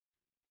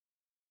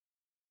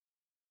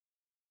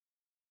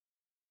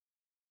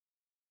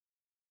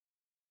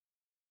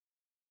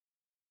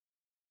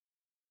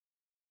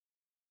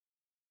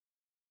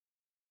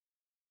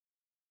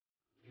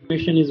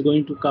information is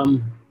going to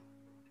come.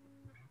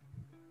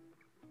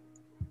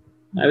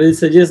 I will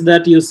suggest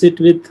that you sit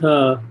with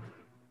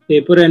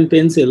paper and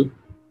pencil,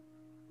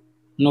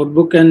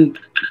 notebook and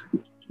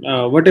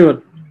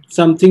whatever,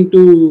 something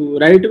to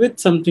write with,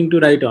 something to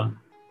write on.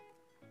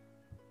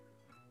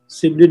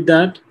 Sit with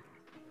that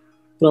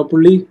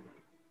properly.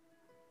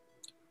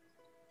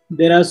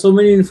 There are so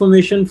many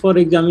information for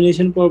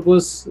examination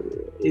purpose.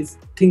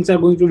 Things are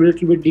going to be a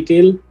little bit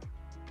detailed.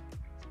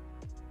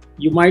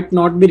 You might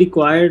not be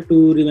required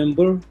to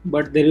remember,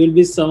 but there will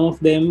be some of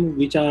them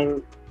which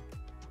are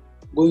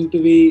going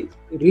to be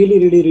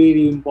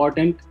really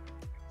important.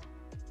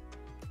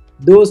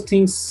 Those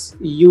things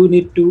you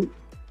need to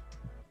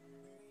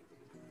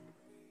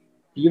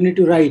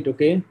write,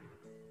 okay?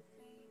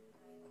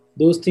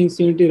 Those things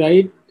you need to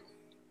write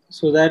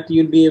so that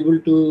you'll be able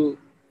to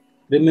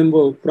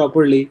remember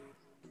properly.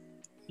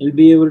 You'll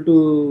be able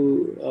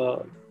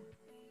to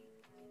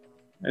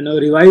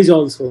revise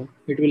also.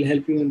 It will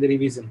help you in the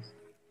revision.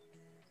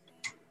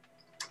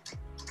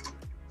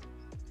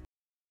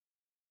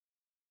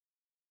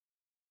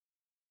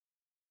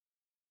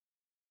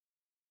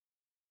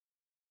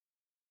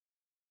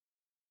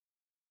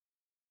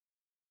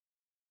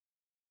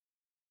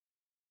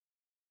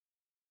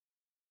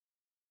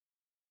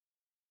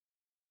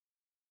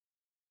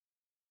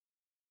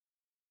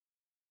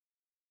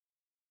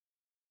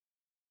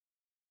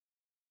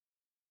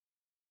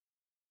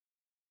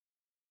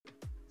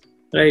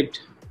 Right.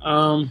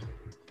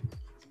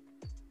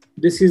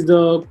 This is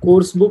the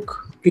course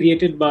book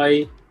created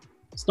by,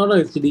 it's not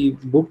actually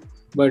a book,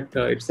 but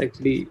it's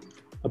actually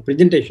a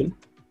presentation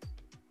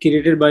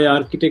created by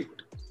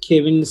architect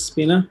Kevin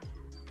Spina.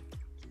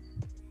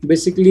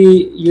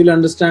 Basically, you'll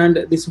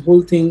understand this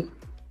whole thing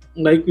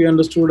like we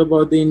understood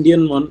about the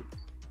Indian one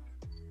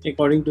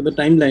according to the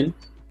timeline.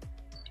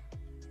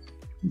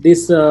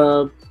 This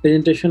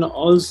presentation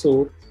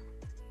also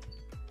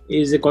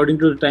is according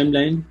to the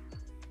timeline.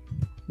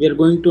 We are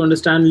going to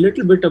understand a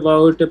little bit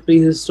about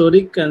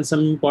prehistoric and some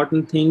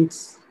important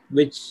things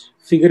which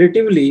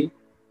figuratively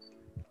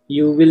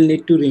you will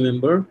need to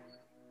remember.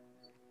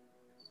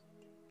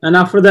 And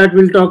after that,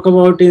 we'll talk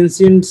about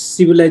ancient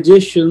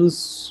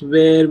civilizations,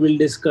 where we'll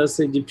discuss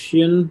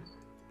Egyptian,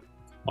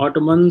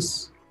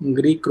 Ottomans,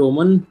 Greek,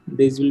 Roman.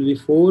 These will be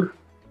 4.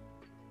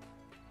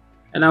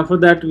 And after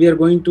that, we are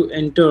going to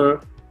enter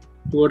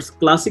towards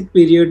classic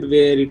period,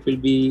 where it will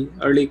be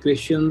early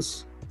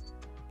Christians,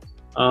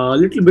 a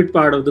little bit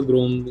part of the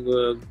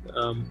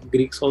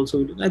Greeks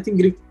also. I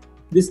think Greek,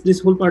 this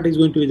whole part is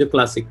going to be the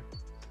classic.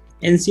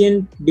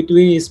 Ancient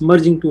between is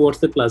merging towards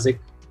the classic.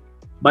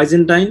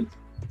 Byzantine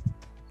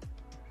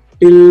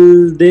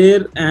till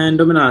there and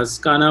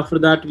Romanesque. And after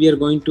that, we are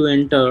going to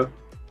enter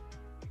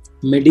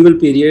medieval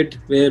period,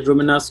 where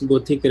Romanesque,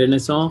 Gothic,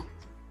 Renaissance,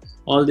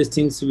 all these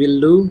things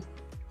will do.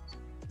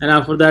 And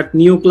after that,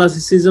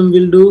 neoclassicism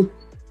will do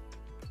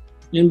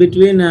in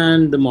between,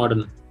 and the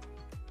modern.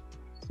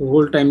 The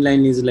whole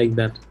timeline is like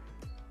that.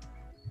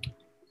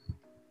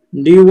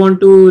 Do you want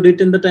to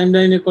written the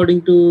timeline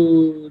according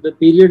to the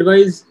period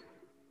wise?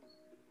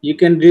 You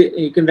can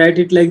write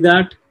it like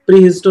that.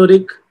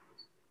 Prehistoric,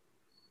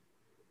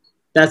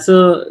 that's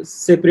a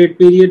separate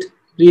period,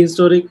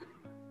 prehistoric.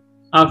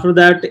 After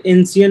that,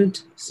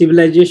 ancient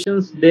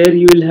civilizations, there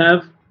you will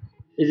have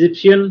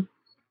Egyptian,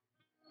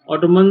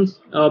 Ottomans,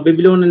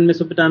 Babylon and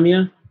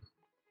Mesopotamia,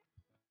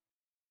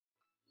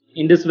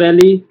 Indus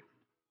Valley,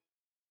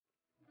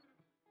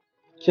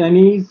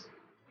 Chinese.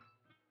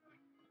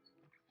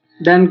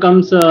 Then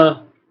comes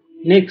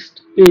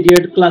next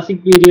period,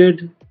 classic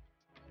period.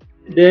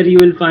 There you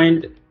will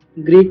find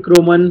Greek,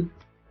 Roman,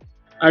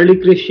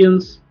 early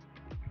Christians.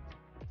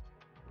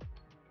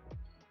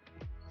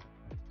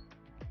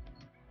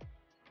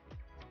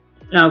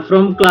 Now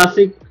from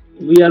classic,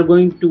 we are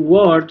going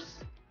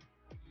towards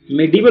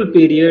medieval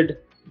period.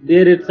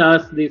 There it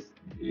starts this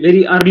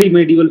very early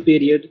medieval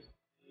period.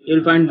 You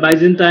will find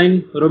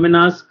Byzantine,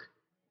 Romanesque,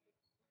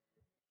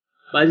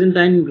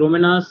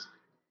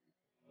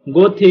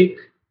 Gothic,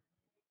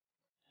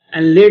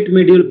 and late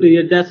medieval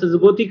period. That's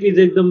Gothic is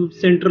the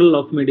central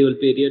of medieval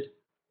period.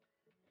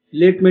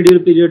 Late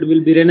medieval period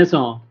will be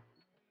Renaissance.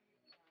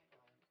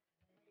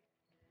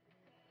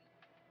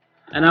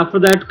 And after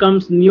that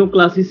comes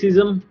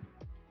neoclassicism.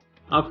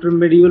 After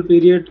medieval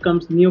period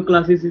comes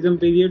neoclassicism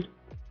period.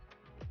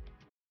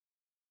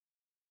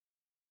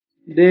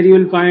 There you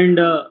will find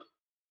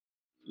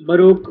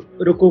Baroque,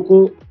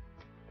 Rococo,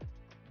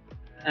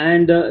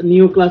 and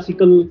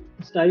neoclassical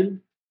style,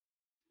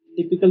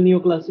 typical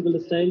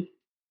neoclassical style.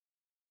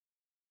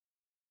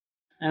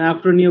 And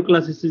after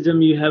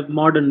neoclassicism, you have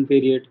modern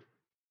period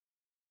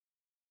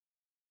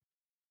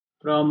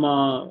from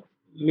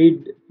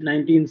mid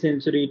 19th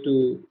century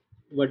to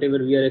whatever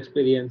we are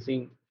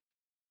experiencing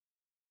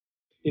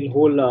in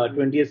whole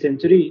 20th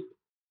century.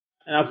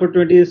 And after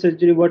 20th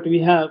century, what we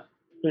have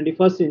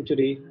 21st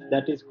century,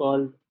 that is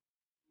called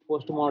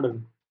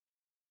postmodern.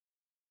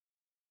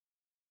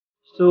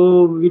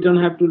 So we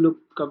don't have to look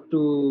up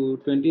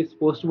to 20th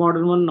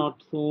postmodern one,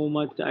 not so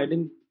much. I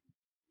didn't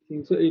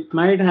think so. It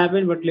might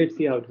happen, but let's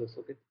see how it goes.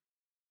 Okay.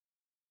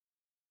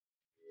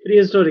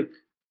 Prehistoric.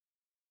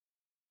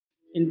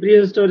 In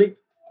prehistoric,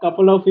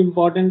 couple of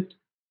important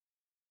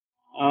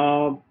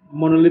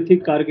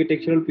monolithic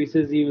architectural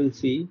pieces you will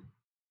see.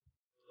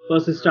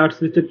 First, it starts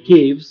with the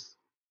caves.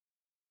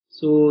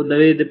 So the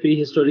way the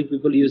prehistoric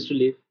people used to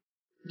live.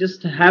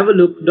 Just have a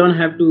look. Don't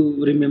have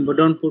to remember.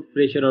 Don't put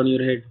pressure on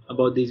your head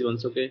about these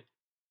ones. Okay.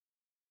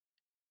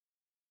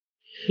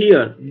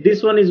 Here,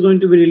 this one is going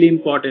to be really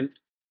important.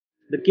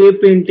 The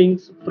cave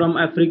paintings from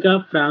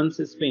Africa, France,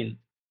 Spain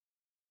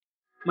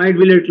might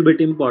be a little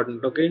bit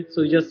important. Okay.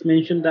 So just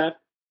mention that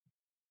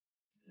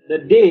the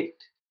date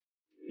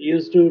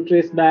used to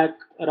trace back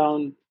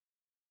around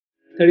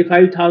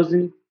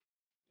 35,000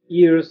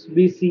 years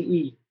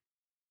BCE,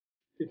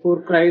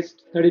 before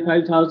Christ,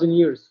 35,000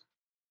 years.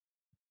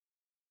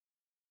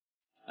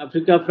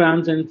 Africa,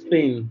 France, and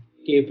Spain,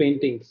 cave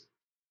paintings.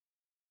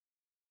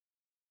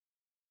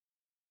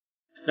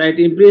 Right,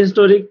 in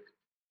prehistoric,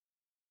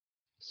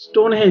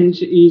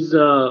 Stonehenge is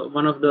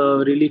one of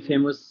the really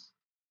famous,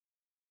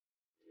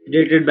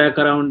 dated back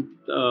around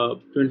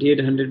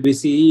 2800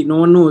 BCE. No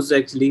one knows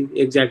actually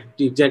exact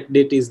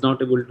date is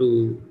not able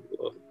to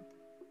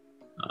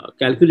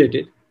calculate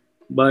it,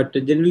 but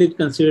generally it's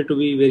considered to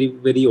be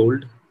very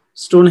old.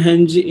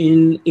 Stonehenge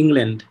in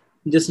England.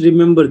 Just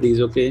remember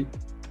these, okay?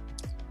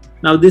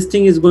 Now this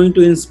thing is going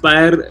to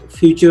inspire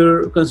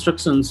future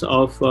constructions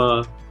of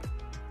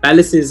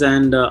palaces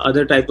and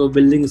other type of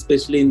buildings,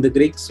 especially in the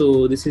Greek.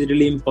 So this is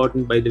really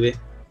important, by the way.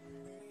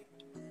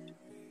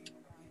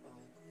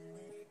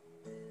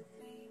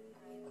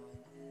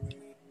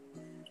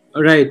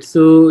 All right,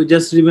 so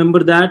just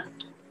remember that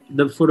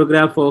the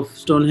photograph of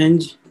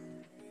Stonehenge,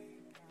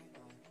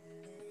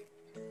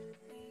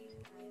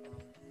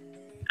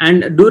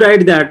 and do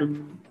write that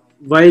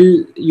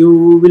while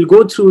you will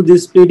go through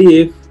this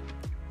PDF.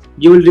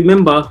 You will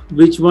remember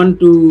which one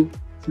to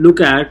look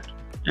at,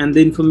 and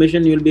the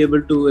information you will be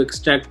able to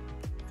extract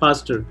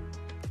faster.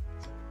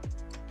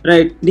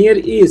 Right, Near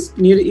East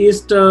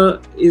is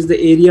the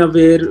area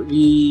where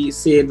we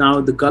say now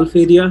the Gulf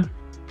area,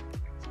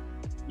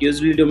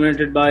 usually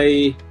dominated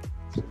by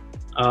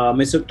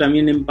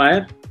Mesopotamian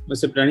Empire,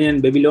 Mesopotamia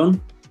and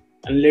Babylon,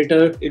 and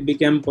later it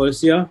became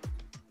Persia,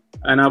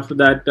 and after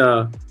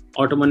that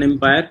Ottoman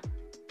Empire.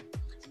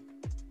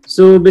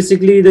 So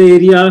basically the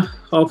area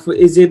of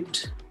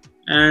Egypt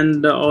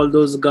and all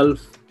those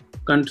Gulf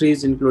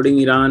countries, including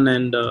Iran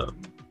and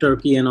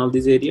Turkey and all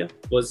this area,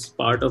 was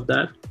part of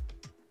that.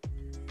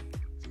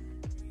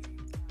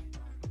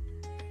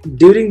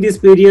 During this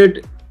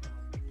period,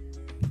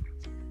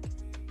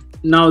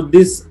 now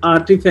this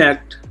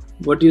artifact,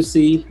 what you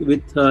see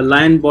with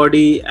lion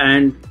body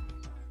and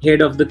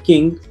head of the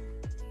king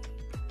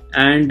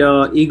and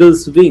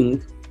eagle's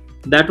wing,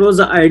 that was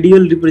the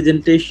ideal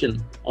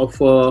representation of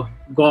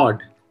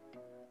God,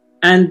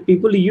 and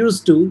people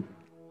used to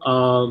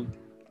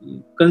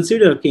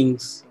consider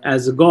kings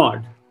as a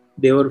god.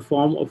 They were a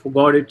form of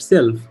God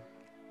itself.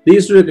 They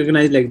used to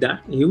recognize like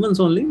that, humans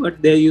only,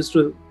 but they used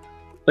to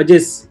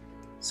possess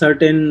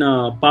certain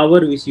power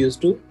which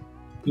used to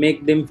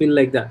make them feel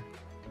like that.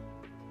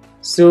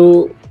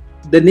 So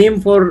the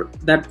name for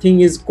that thing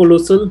is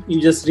colossal.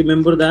 You just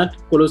remember that,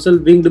 colossal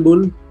winged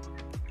bull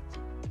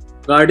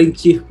guarding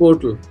chief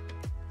portal.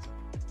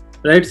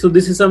 Right, so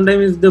this is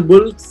sometimes the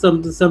bull,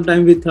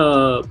 sometimes with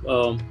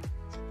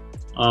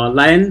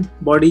lion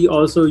body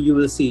also you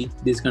will see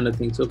these kind of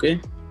things.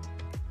 Okay,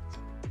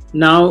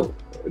 now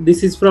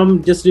this is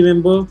from, just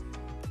remember,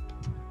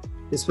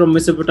 it's from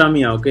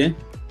Mesopotamia. Okay,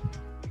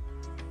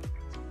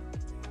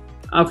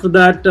 after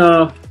that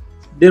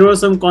there was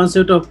some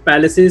concept of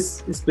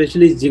palaces,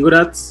 especially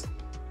ziggurats.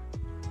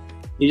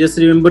 You just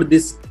remember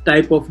this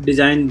type of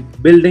design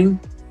building.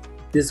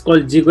 This is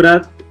called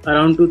ziggurat,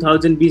 around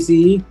 2000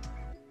 BCE.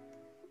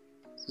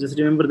 Just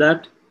remember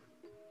that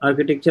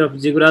architecture of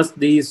ziggurats.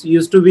 These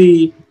used to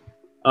be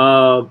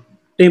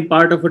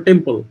part of a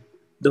temple.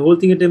 The whole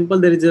thing a temple.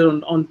 There is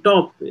on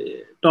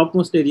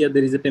topmost area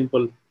there is a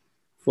temple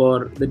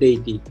for the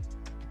deity.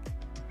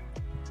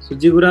 So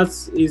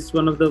ziggurats is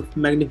one of the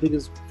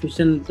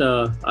magnificent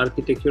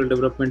architectural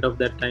development of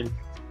that time.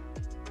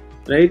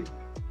 Right.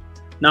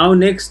 Now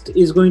next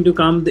is going to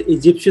come the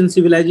Egyptian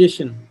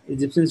civilization.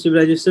 Egyptian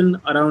civilization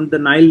around the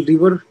Nile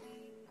River,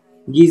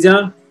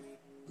 Giza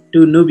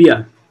to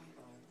Nubia.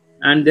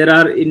 And there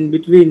are in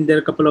between, there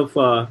are a couple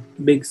of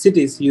big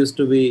cities used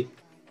to be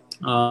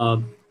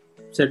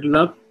settled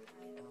up.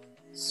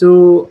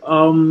 So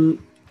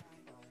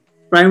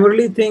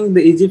primarily think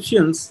the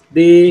Egyptians,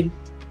 they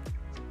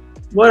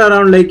were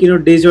around like,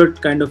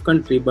 desert kind of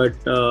country, but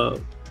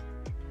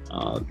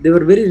they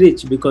were very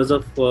rich because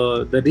of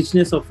the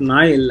richness of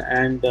Nile,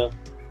 and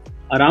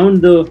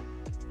around all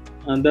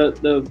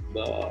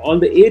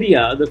the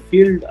area, the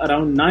field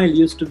around Nile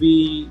used to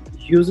be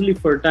hugely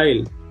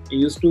fertile. They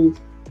used to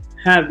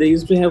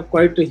have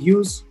quite a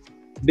huge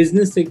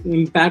business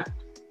impact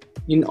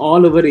in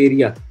all over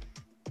area.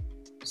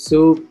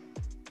 So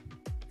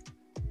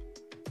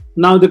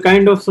now the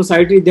kind of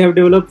society they have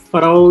developed,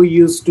 Pharaoh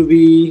used to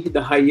be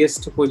the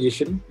highest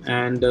position,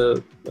 and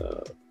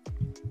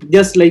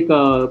just like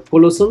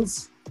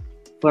colossals,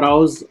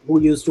 pharaohs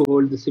who used to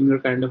hold the similar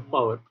kind of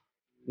power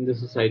in the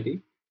society,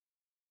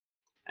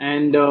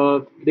 and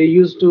they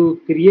used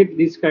to create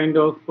this kind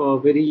of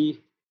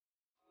very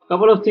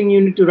couple of things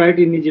you need to write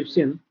in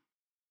Egyptian.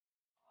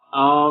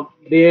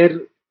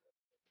 Their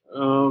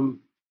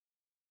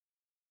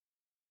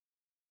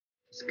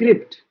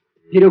script,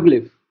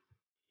 hieroglyph,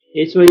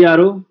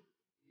 HYROGLIPH.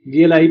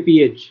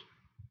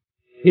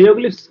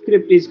 Hieroglyph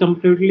script is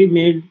completely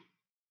made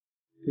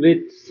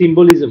with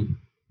symbolism.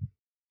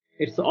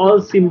 It's all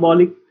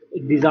symbolic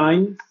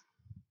designs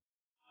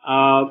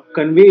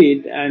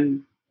conveyed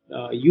and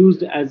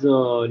used as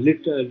a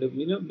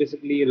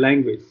basically a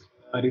language,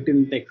 a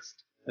written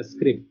text, a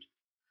script.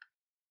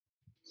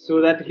 So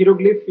that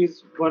hieroglyph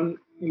is one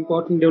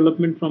important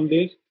development from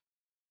there.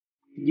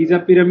 Giza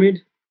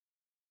pyramid,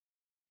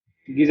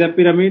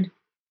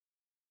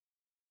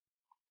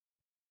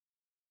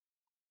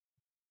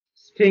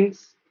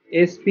 Sphinx,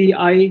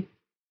 SPHINX,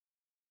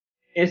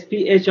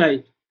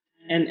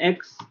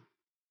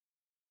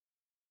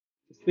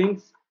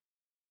 Sphinx.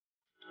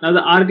 Now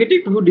the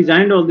architect who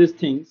designed all these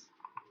things,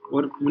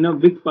 or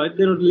big part,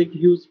 there were like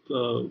huge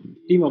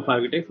team of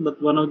architects,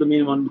 but one of the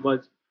main one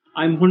was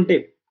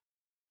Imhotep,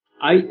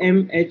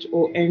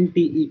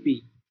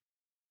 IMHONTEP.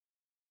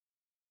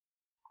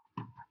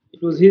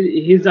 It was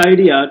his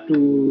idea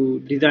to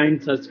design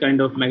such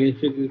kind of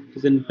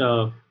magnificent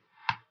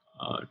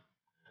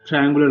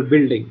triangular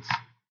buildings,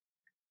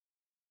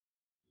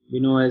 we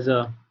know as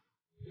a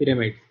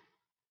pyramid.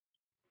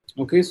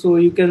 Okay, so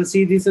you can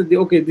see this is the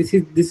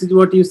this is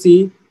what you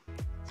see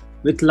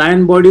with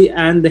lion body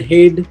and the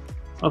head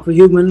of a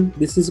human.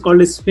 This is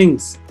called a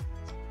sphinx.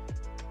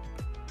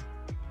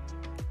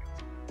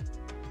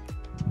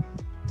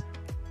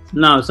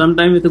 Now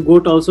sometime with a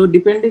goat also,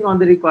 depending on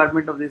the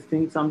requirement of this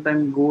thing,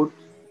 sometime goat,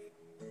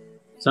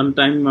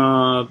 sometime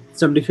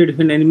some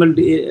different animal,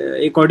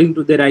 according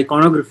to their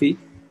iconography,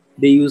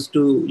 they used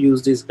to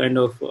use this kind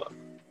of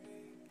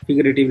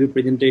figurative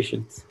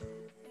representations,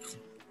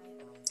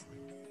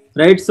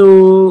 right?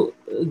 So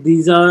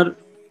these are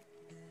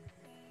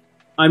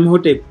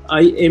Imhotep,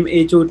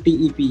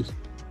 IMHOTEP,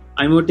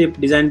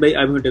 Imhotep, designed by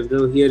Imhotep.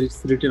 So here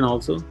it's written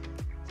also,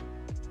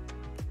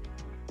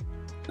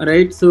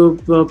 right? So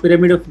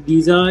pyramid of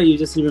Giza, you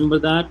just remember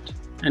that,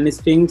 and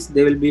Sphinx,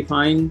 they will be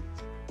fine,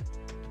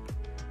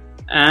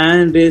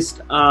 and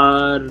rest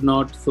are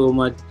not so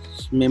much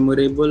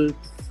memorable,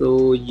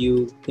 so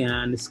you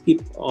can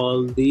skip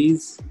all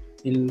these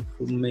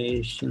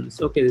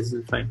informations. Okay, this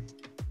is fine,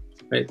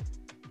 right?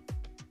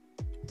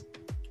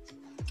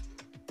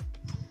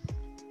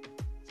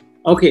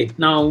 Okay,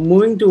 now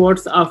moving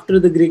towards after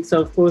the Greeks.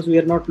 Of course, we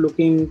are not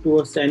looking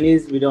towards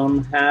Chinese. We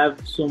don't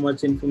have so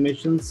much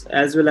information,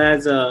 as well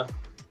as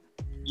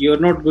you're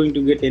not going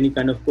to get any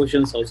kind of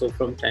questions also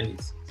from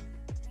Chinese.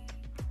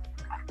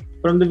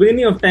 From the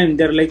beginning of time,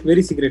 they're like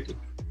very secretive.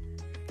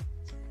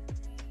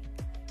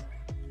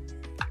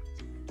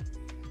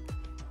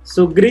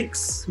 So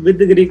Greeks, with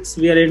the Greeks,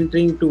 we are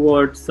entering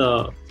towards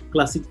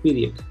classic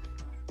period,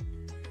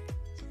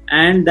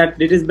 and that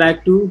dates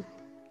back to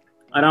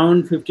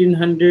around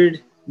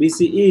 1500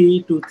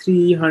 BCE to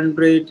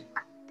 300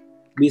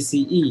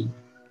 BCE.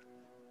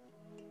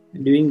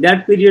 During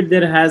that period,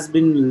 there has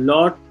been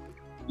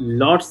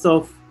lots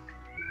of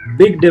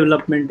big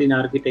development in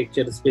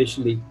architecture,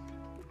 especially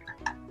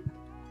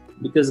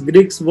because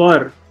Greeks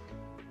were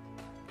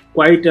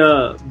quite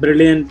a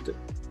brilliant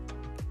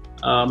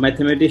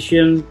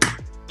mathematician,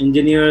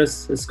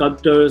 engineers,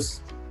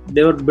 sculptors.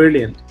 They were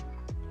brilliant,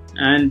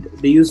 and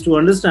they used to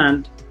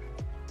understand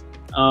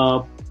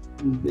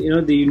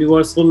the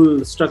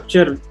universal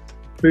structure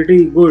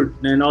pretty good.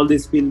 And all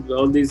these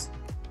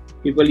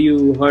people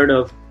you heard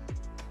of,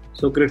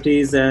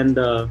 Socrates and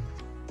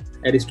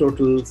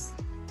Aristotle,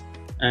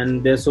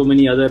 and there's so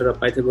many other,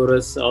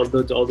 Pythagoras, all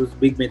those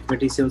big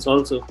mathematicians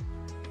also.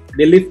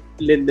 They left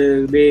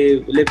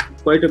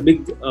quite a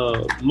big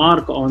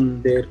mark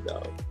on their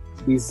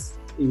these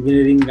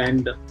engineering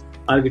and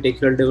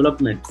architectural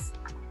developments.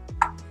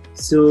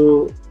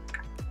 So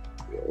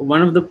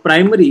one of the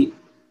primary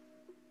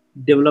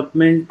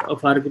development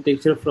of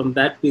architecture from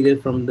that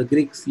period, from the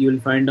Greeks, you will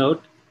find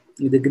out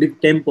in the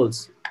Greek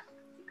temples.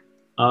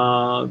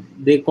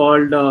 They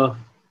called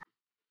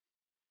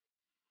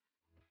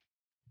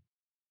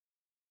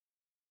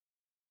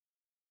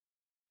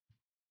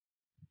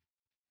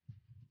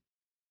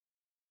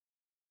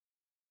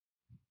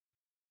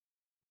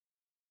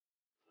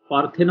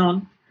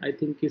Parthenon. I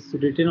think it's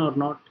written or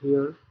not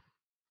here,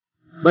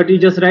 but you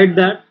just write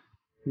that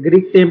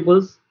Greek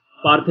temples,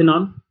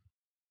 Parthenon,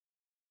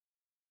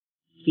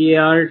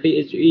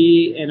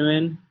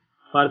 Parthenon.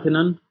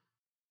 Parthenon.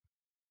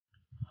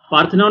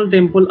 Parthenon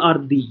temple are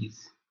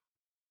these.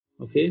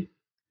 Okay,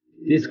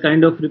 this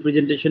kind of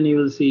representation you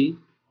will see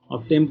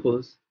of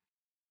temples.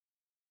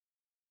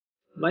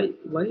 Why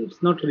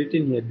it's not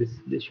written here?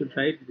 They should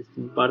write this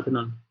thing,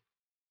 Parthenon.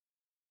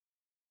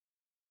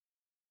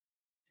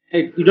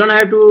 Right. You don't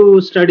have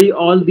to study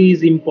all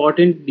these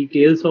important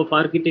details of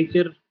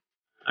architecture.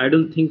 I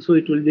don't think so.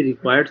 It will be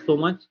required so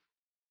much.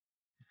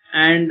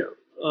 And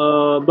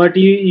but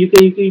you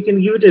can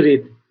give it a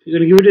rate. You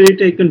can give it a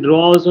rate. You can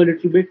draw also a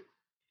little bit.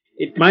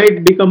 It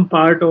might become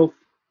part of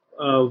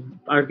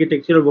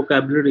architectural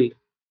vocabulary,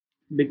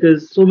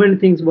 because so many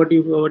things what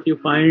you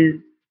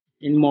find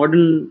in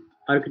modern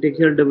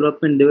architectural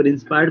development, they were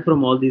inspired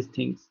from all these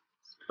things,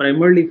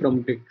 primarily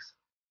from Greeks.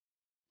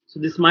 So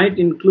this might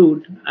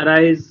include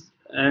arise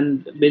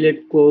and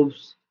billet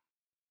coves,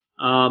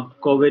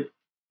 covet,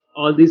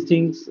 all these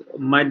things,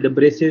 might the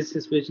braces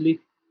especially.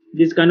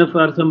 These kind of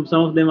are some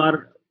of them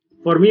are,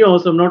 for me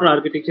also. I'm not an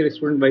architecture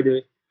student, by the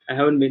way. I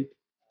haven't been,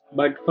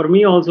 but for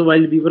me also,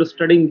 while we were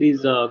studying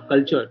these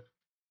culture,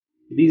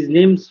 these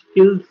names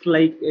feels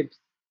like it's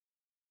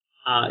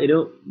you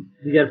know,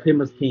 these are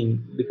famous things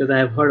because I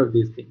have heard of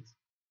these things.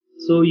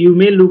 So you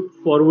may look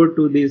forward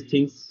to these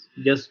things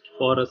just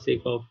for a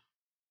sake of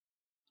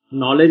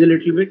knowledge a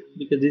little bit,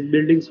 because these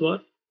buildings were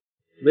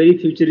very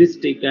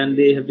futuristic and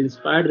they have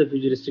inspired the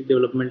futuristic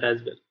development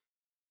as well.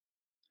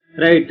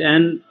 Right,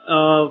 and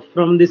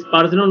from this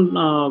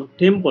Parthenon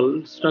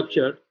temple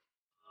structure,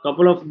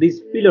 couple of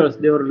these pillars,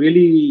 they were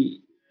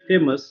really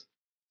famous.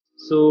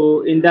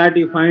 So in that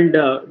you find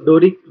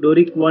Doric.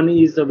 Doric one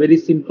is a very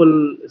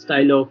simple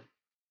style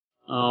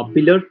of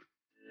pillar,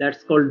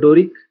 that's called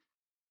Doric.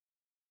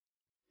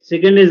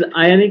 Second is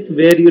Ionic,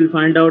 where you will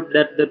find out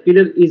that the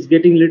pillar is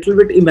getting little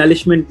bit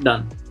embellishment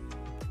done.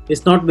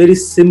 It's not very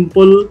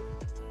simple.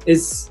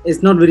 It's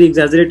not very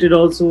exaggerated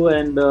also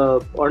and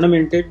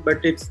ornamented,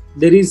 but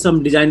there is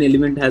some design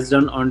element has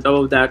done on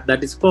top of that.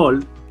 That is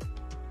called,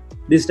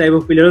 this type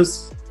of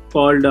pillars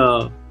called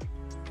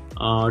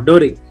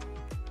Doric.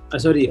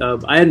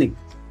 Ionic.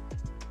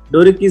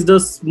 Doric is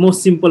the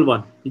most simple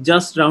one,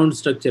 just round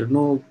structure,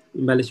 no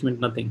embellishment,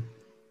 nothing.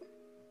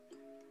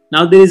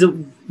 Now there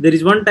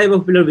is one type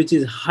of pillar which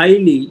is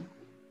highly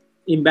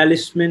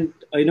embellishment,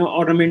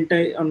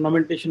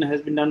 ornamentation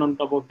has been done on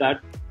top of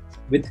that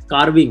with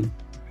carving.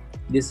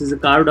 This is a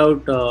carved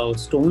out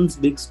stones,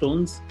 big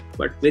stones,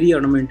 but very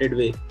ornamented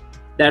way.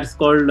 That's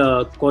called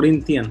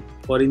Corinthian.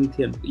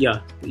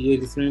 Yeah,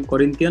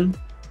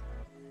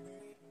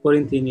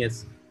 Corinthian.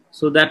 Yes.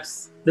 So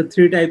that's the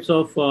three types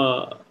of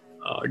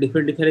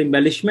different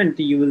embellishment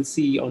you will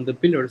see on the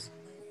pillars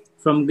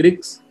from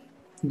Greeks.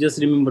 Just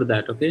remember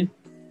that, okay?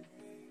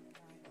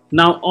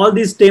 Now all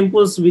these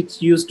temples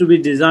which used to be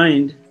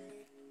designed,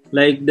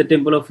 like the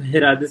temple of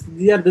Hera,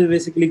 these are the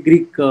basically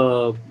Greek,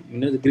 the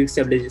Greek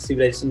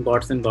civilization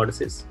gods and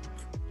goddesses.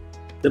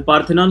 The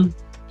Parthenon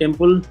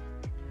temple,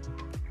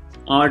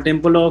 or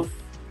temple of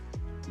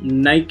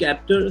Nike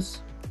Apteros,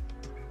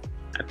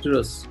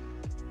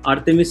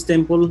 Artemis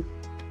temple.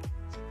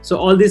 So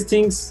all these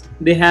things,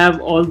 they have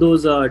all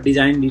those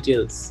design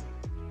details.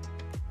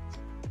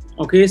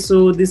 Okay,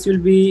 so this will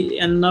be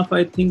enough,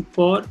 I think,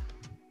 for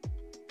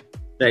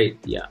right.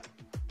 Yeah.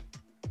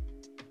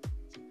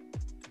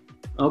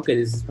 Okay,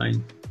 this is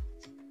fine.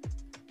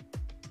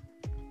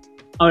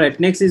 All right,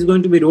 next is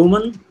going to be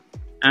Roman,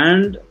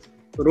 and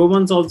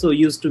Romans also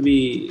used to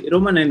be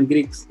Roman and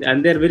Greeks,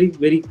 and they're very,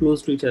 very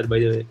close to each other, by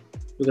the way.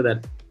 Look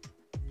at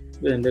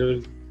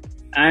that.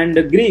 And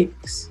the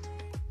Greeks,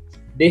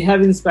 they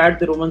have inspired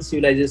the Roman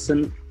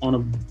civilization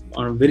on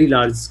a very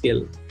large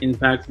scale. In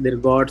fact, their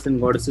gods and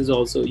goddesses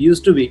also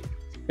used to be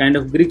kind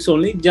of Greeks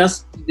only,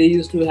 just they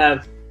used to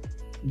have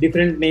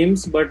different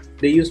names, but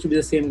they used to be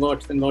the same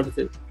gods and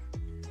goddesses.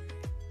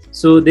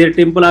 So their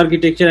temple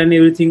architecture and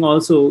everything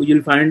also,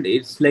 you'll find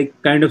it's like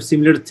kind of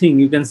similar thing.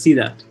 You can see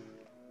that.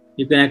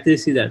 You can actually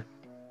see that.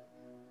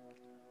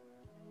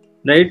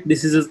 Right?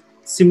 This is a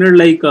similar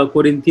like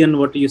Corinthian,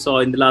 what you saw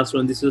in the last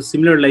one. This is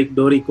similar like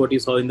Doric, what you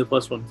saw in the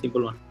first one,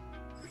 simple one.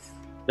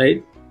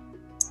 Right?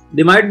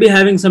 They might be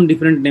having some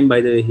different name,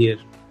 by the way, here.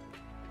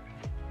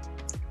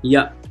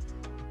 Yeah.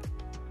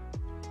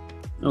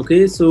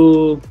 Okay,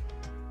 so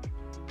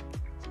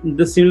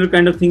the similar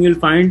kind of thing you'll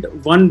find.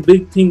 One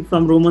big thing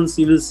from Romans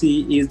you will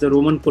see is the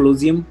Roman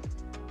Colosseum.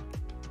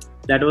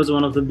 That was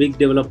one of the big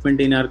development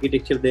in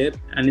architecture there,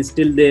 and it's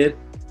still there.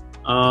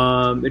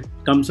 It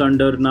comes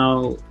under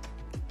now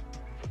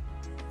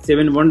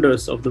 7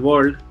 wonders of the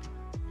world.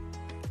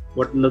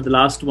 What the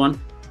last one,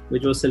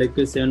 which was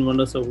selected 7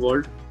 wonders of the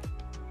world.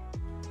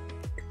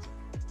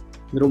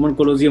 The Roman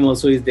Colosseum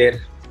also is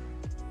there.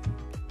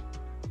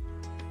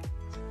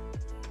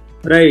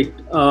 Right,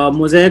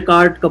 mosaic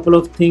art, couple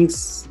of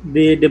things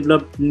they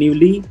developed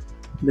newly,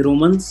 the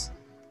Romans,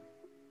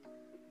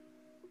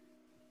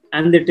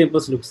 and their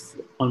temples looks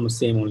almost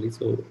same only.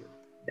 So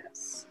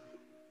yes,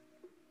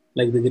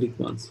 like the Greek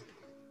ones.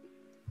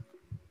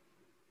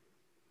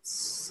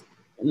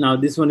 Now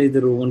this one is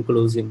the Roman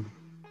Colosseum,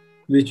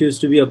 which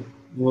used to be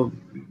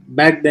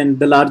back then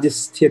the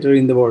largest theater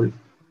in the world.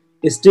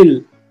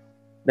 Still,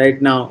 right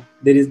now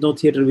there is no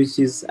theater which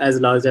is as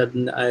large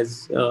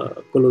as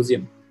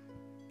Colosseum.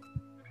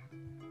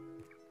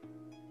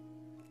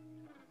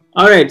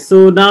 All right,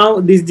 so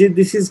now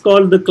this is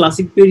called the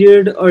classic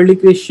period. Early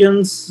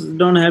Christians,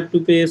 don't have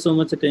to pay so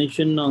much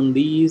attention on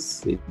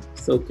these.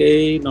 It's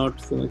okay, not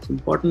so much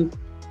important.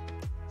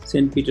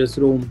 St. Peter's,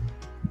 Rome,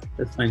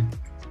 that's fine.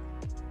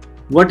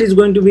 What is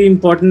going to be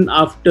important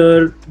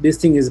after this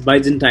thing is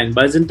Byzantine.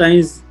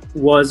 Byzantine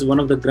was one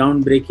of the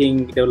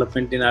groundbreaking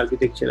development in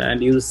architecture,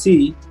 and you'll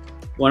see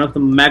one of the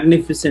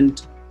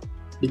magnificent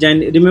design.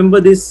 Remember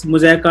this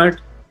mosaic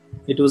art?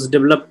 It was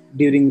developed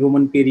during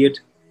Roman period.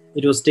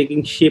 It was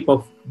taking shape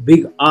of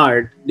big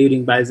art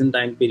during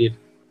Byzantine period.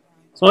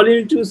 So all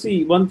you need to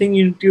see, one thing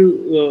you need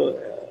to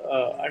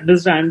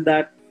understand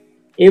that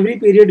every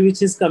period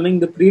which is coming,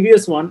 the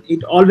previous one,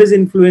 it always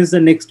influences the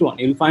next one.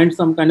 You'll find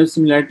some kind of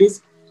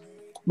similarities,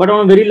 but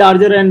on a very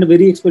larger and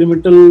very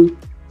experimental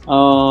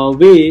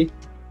way,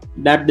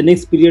 that the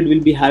next period will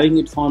be having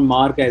its own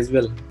mark as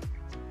well.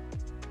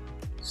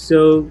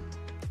 So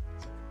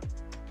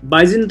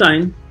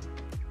Byzantine,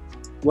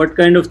 what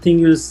kind of thing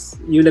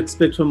you'll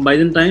expect from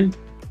Byzantine?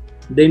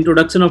 The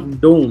introduction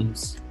of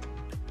domes.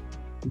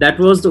 That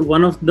was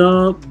one of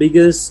the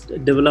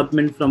biggest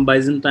development from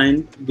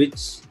Byzantine,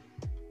 which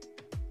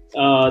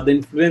the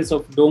influence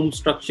of dome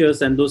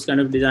structures and those kind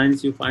of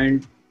designs you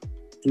find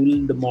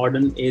till the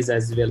modern age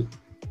as well.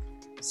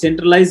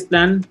 Centralized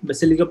plan,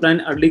 basilica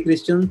plan, early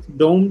Christians,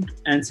 domed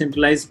and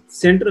centralized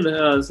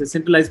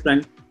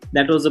plan.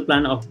 That was the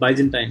plan of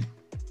Byzantine.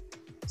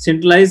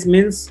 Centralized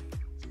means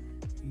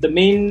the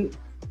main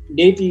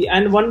deity.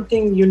 And one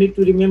thing you need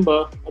to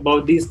remember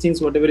about these things,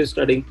 whatever you're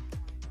studying,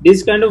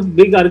 this kind of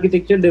big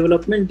architecture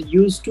development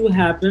used to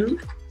happen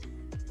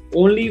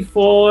only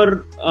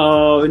for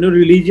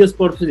religious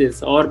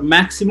purposes, or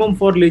maximum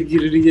for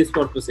religious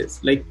purposes,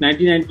 like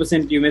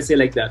 99% you may say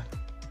like that.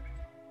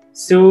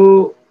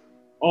 So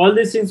all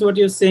these things what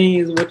you're saying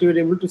is what you're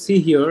able to see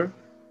here.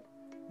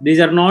 These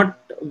are not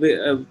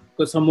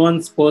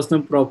someone's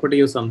personal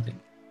property or something.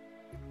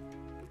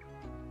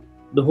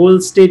 The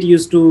whole state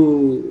used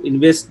to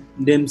invest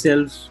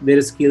themselves,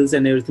 their skills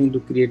and everything to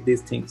create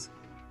these things.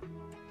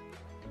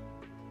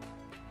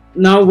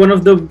 Now one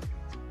of the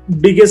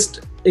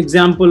biggest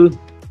example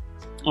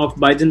of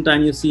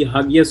Byzantine, you see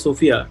Hagia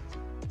Sophia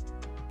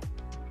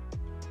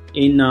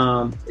in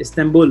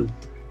Istanbul.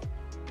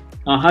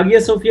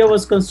 Hagia Sophia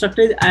was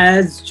constructed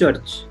as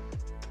church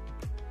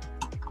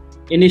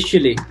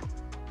initially,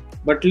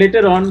 but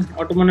later on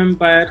Ottoman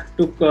Empire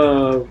took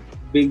a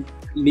big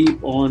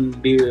leap on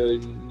near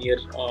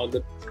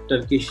the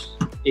Turkish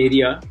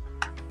area.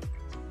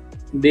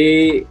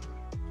 They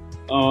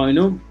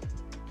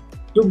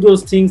took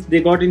those things, they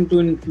got into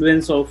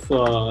influence of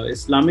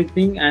Islamic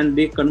thing, and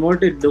they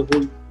converted the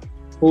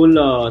whole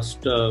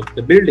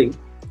the building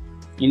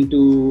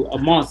into a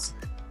mosque.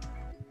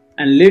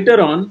 And later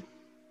on,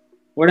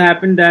 what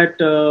happened that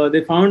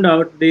they found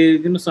out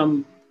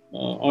some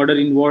order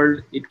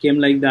involved. It came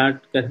like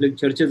that. Catholic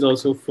churches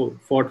also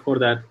fought for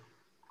that.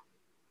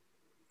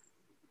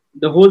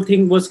 The whole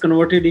thing was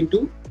converted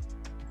into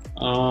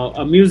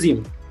a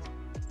museum,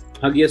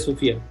 Hagia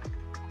Sophia.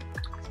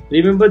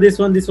 Remember this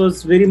one? This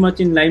was very much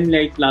in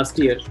limelight last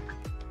year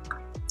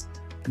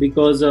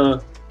because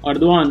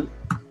Erdogan,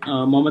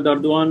 Mohammed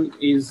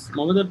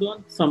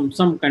Erdogan,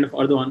 some kind of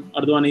Erdogan.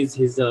 Erdogan is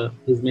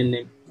his main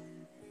name.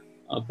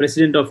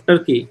 President of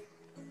Turkey.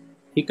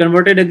 He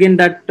converted again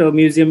that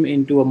museum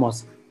into a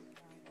mosque.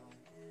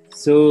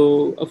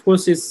 So of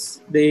course,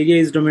 the area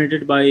is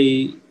dominated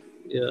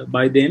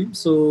by them.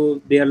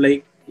 So they are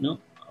like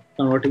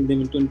converting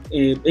them into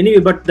anyway.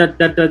 But that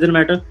doesn't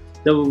matter.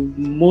 The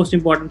most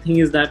important thing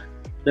is that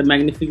the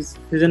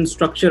magnificent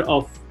structure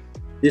of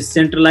this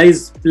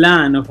centralized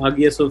plan of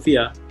Hagia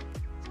Sophia,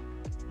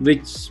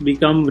 which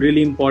become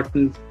really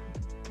important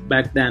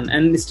back then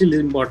and still is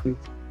important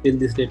till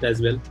this date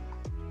as well.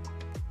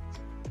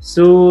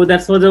 So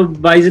that's for the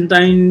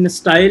Byzantine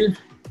style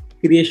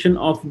creation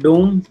of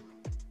dome.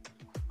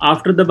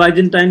 After the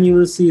Byzantine, you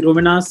will see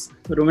Romanesque.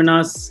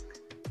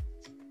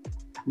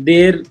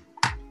 There,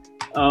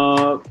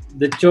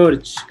 the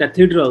church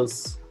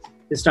cathedrals,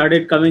 they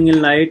started coming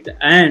in light,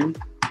 and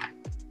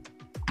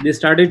they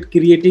started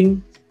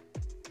creating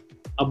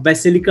a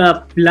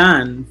basilica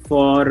plan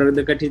for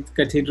the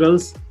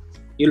cathedrals.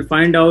 You'll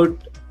find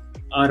out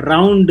a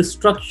round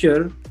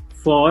structure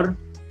for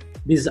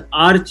these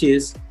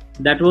arches.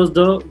 That was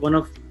the one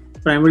of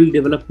primary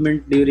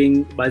development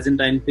during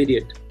Byzantine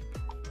period.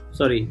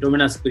 Sorry,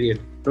 Romanesque period.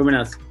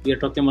 Romanesque. We are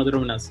talking about the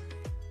Romanesque.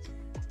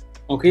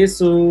 Okay,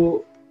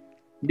 so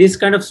this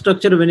kind of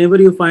structure, whenever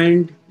you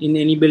find in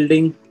any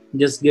building,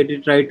 just get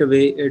it right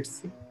away. It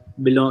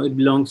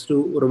belongs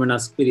to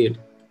Romanesque period.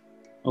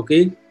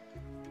 Okay.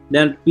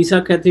 Then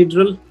Pisa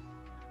Cathedral.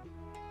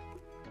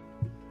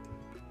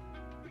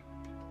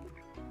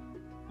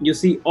 You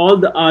see all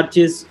the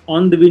arches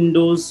on the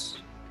windows,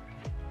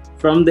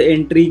 from the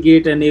entry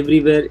gate and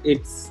everywhere.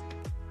 It's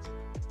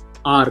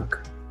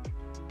arc.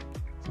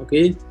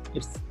 Okay,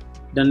 it's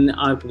done in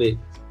arc way.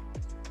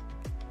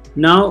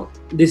 Now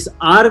this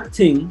arc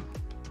thing,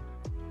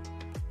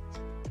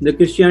 the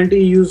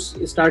Christianity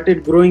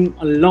started growing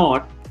a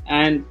lot,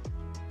 and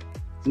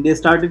they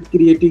started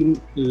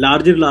creating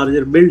larger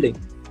building.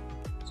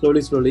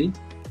 Slowly,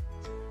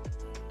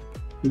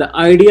 the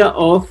idea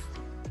of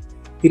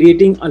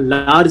creating a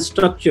large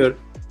structure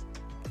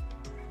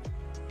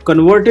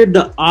converted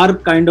the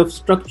arc kind of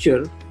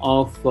structure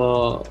of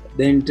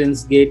the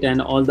entrance gate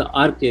and all the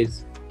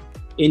arches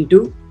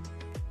into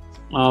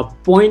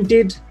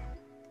pointed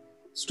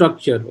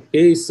structure.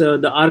 Okay, so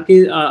the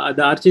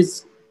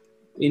arches,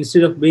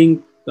 instead of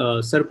being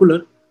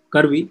circular,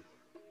 curvy,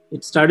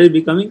 it started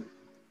becoming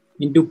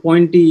into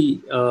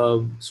pointy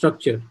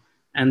structure,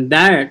 and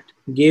that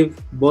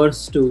gave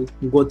birth to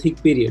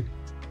Gothic period.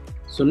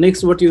 So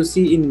next, what you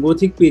see in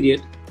Gothic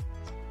period,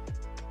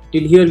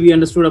 till here we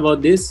understood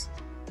about this,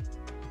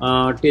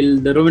 till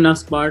the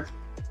Romanesque part.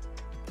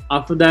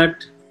 After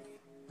that,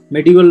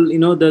 medieval,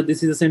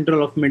 this is the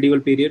central of medieval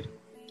period,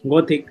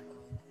 Gothic.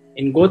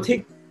 In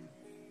Gothic,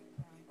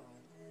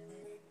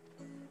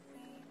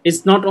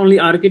 it's not only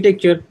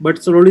architecture,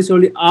 but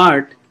slowly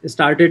art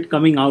started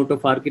coming out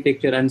of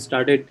architecture and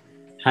started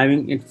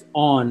having its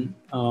own,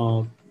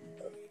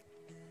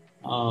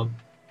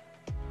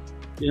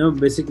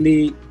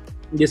 basically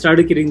they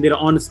started creating their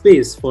own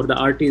space for the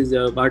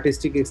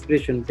artistic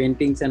expression,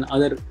 paintings and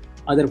other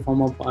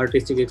form of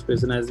artistic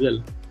expression as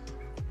well.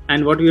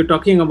 And what we are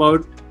talking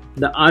about,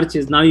 the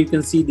arches, now you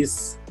can see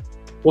this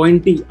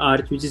pointy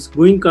arch which is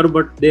going curved,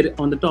 but there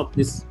on the top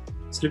this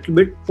is little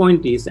bit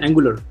pointy, is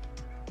angular.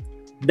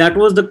 That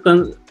was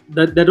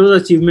that was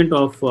achievement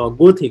of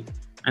Gothic,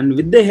 and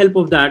with the help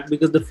of that,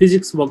 because the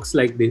physics works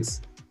like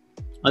this,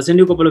 I'll send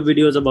you a couple of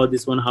videos about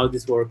this one, how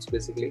this works.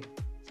 Basically,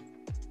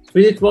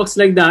 physics works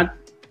like that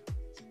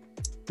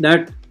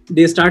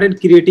they started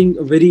creating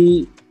a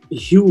very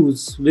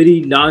huge,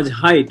 very large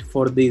height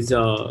for these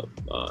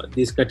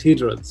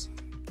cathedrals,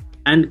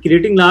 and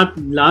creating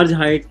large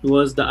height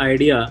was the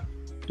idea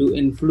to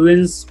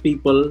influence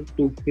people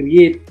to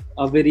create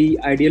a very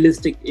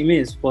idealistic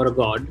image for a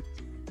god.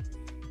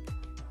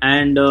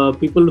 And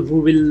people who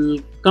will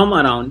come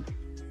around,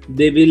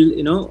 they will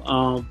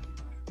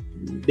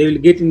they will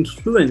get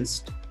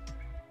influenced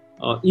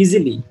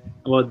easily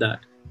about that.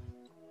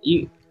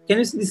 Can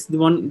you see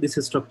this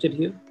is structure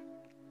here?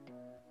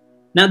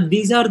 Now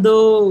these are the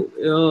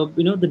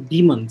the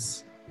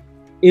demons.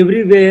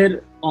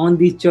 Everywhere on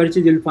these churches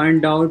you'll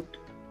find out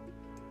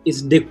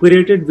is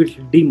decorated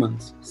with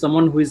demons.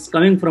 Someone who is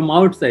coming from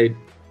outside,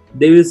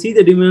 they will see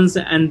the demons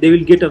and they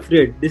will get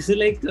afraid. This is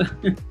like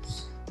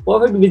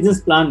perfect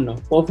business plan, no?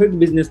 Perfect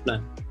business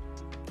plan.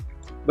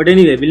 But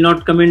anyway, we'll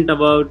not comment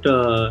about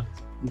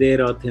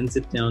their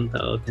authenticity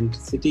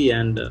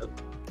and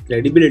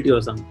credibility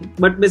or something.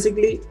 But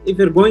basically, if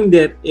you're going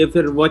there, if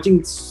you're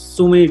watching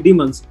so many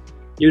demons,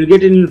 you will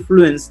get an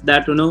influence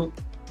that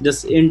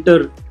just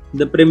enter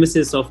the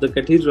premises of the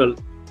cathedral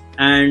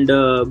and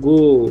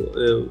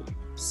go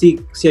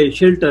seek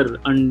shelter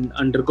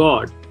under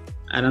God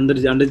and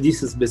under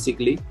Jesus,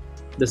 basically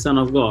the Son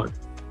of God.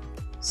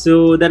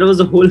 So that was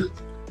the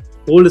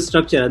whole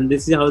structure, and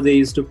this is how they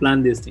used to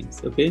plan these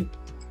things. Okay,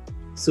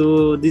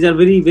 so these are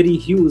very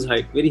huge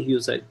height,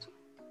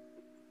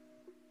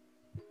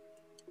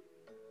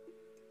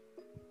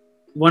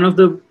 One of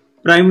the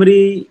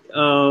primary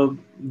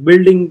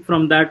building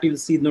from that, you'll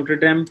see Notre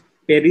Dame,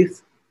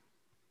 Paris.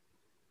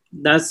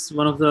 That's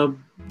one of the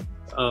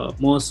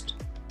most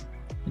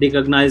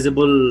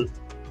recognizable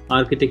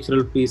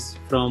architectural piece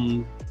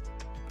from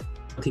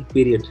Gothic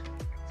period.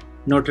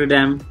 Notre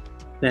Dame,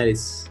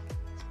 Paris.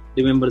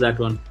 Remember that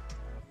one.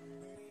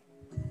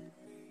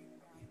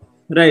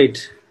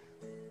 Right.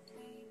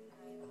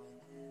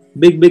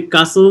 Big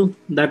castle.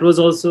 That was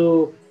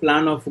also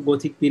plan of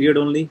Gothic period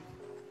only.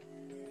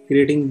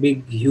 Creating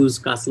big,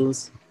 huge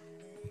castles.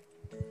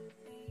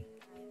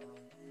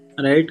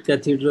 Right?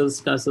 Cathedrals,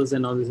 castles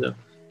and all this stuff.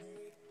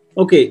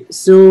 Okay,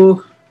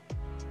 so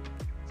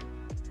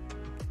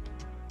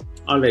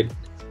all right.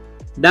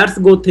 That's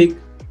Gothic.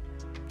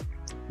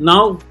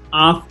 Now,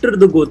 after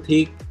the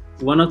Gothic,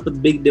 one of the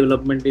big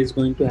development is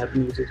going to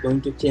happen, which is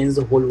going to change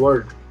the whole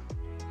world.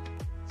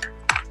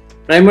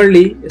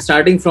 Primarily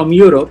starting from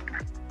Europe,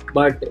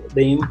 but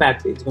the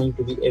impact is going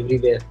to be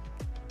everywhere.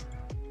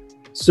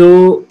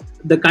 So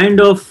the kind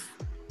of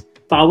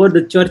power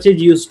the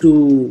churches used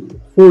to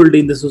hold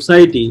in the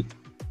society,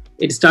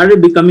 it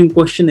started becoming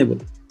questionable.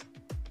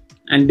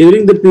 And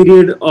during the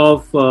period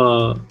of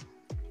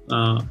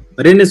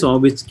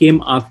Renaissance, which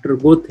came after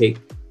Gothic,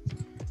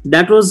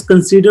 that was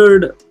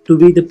considered to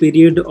be the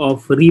period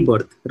of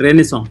rebirth,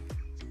 Renaissance.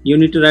 You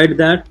need to write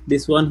that,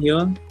 this one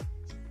here,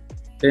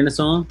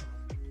 Renaissance.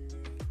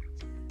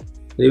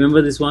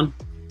 Remember this one,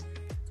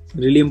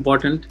 really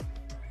important.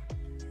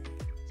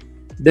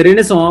 The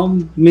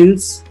Renaissance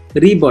means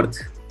rebirth,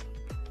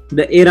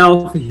 the era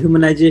of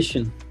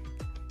humanization,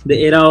 the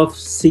era of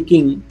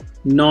seeking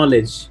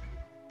knowledge,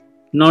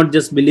 not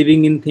just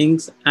believing in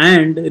things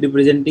and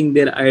representing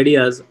their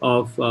ideas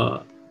of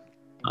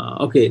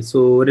okay,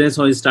 so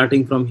Renaissance is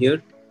starting from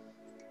here.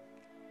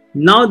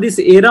 Now this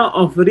era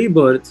of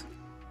rebirth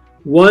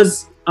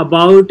was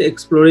about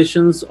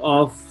explorations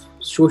of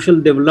social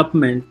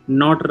development,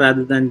 not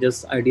rather than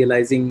just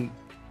idealizing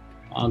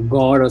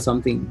God or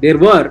something. There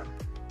were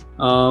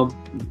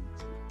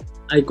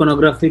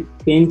iconographic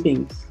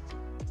paintings,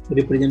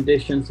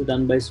 representations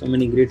done by so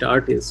many great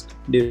artists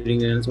during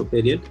the Renaissance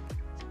period.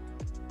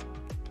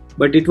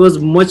 but it was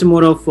much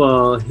more of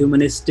a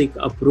humanistic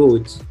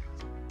approach.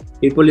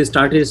 People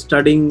started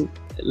studying,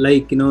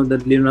 like, you know, the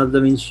Leonardo da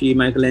Vinci,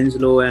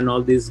 Michelangelo, and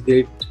all these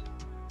great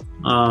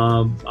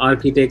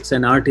architects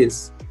and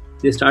artists.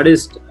 They started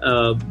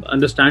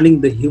understanding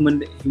the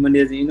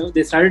humanization. You know,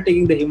 they started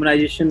taking the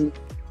humanization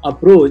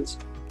approach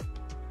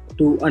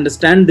to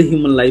understand the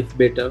human life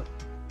better,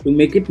 to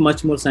make it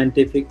much more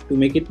scientific, to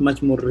make it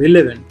much more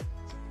relevant,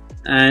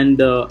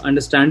 and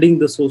understanding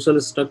the social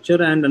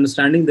structure and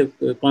understanding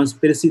the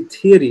conspiracy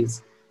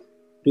theories,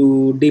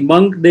 to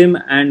debunk them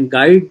and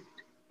guide.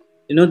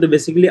 You know, the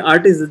basically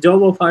artists, the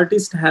job of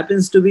artist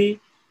happens to be,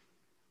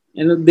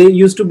 you know, they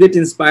used to get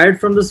inspired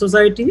from the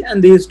society,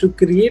 and they used to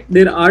create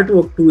their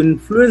artwork to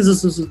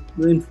influence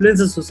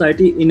the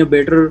society in a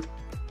better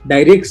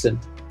direction.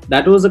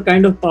 That was the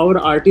kind of power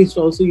artists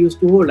also used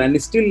to hold, and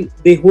still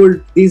they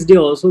hold these days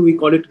also. We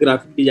call it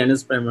graphic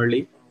designers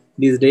primarily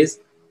these days.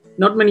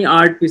 Not many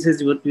art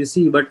pieces what we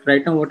see, but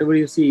right now whatever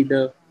you see,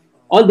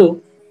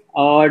 although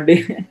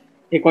they,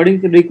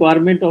 according to the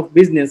requirement of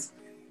business,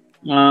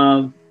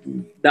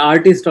 the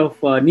artist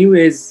of new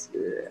age,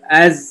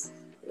 as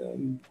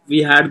we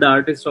had the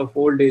artists of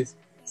old days,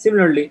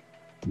 similarly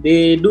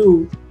they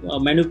do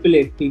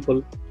manipulate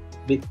people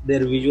with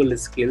their visual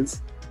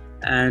skills,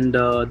 and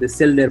they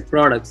sell their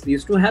products. It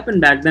used to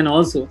happen back then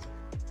also,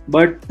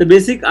 but the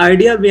basic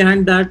idea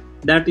behind that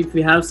if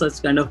we have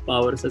such kind of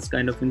power, such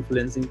kind of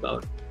influencing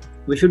power,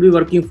 we should be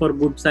working for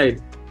good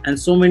side. And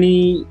so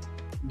many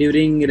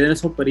during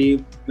Renaissance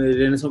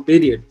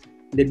period,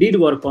 they did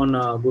work on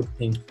a good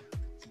thing.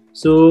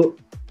 So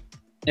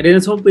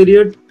Renaissance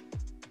period,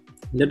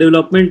 the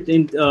development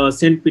in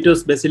St.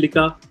 Peter's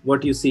Basilica,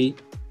 what you see,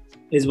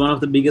 is one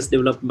of the biggest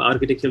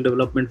architectural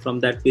development from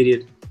that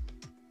period.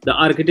 The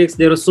architects,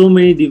 there are so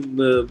many,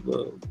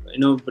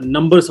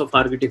 numbers of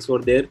architects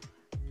were there.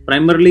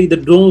 Primarily the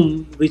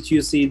dome, which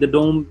you see, the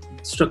dome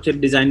structure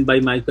designed by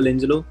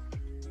Michelangelo,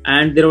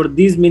 and there were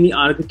these many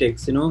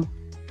architects. You know,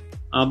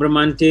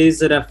 Bramante,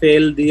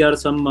 Raphael, they are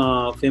some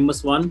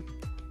famous one,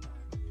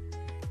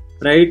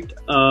 right?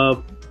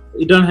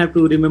 You don't have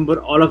to remember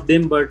all of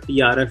them, but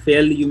yeah,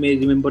 Raphael, you may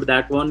remember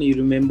that one. You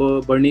remember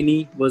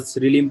Bernini was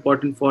really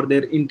important for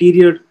their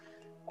interior.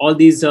 All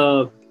these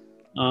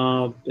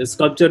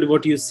sculpture,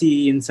 what you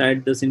see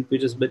inside the St.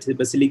 Peter's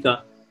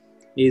Basilica,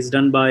 is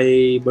done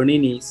by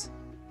Bernini's.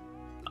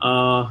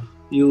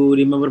 You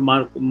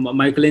remember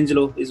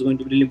Michelangelo is going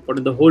to be really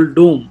important. The whole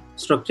dome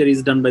structure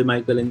is done by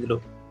Michelangelo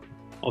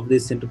of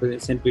this St.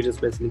 Peter's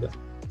Basilica.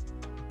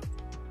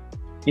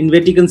 In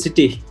Vatican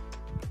City,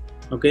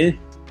 okay.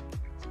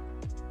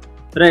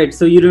 Right,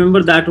 so you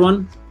remember that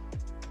one.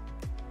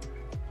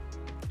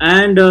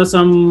 And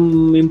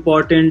some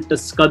important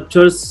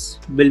sculptures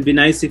will be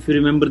nice if you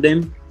remember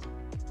them,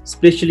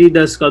 especially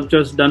the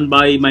sculptures done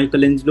by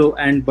Michelangelo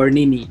and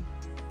Bernini.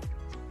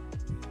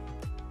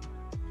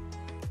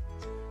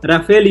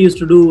 Raphael used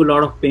to do a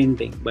lot of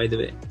painting, by the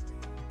way,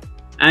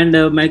 and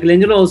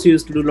Michelangelo also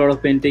used to do a lot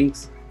of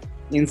paintings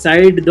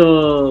inside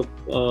the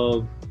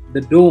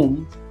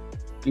dome,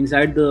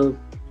 inside the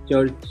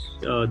church,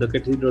 the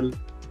cathedral,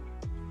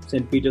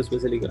 St. Peter's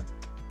Basilica.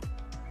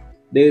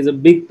 There is a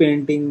big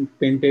painting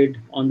painted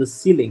on the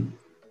ceiling.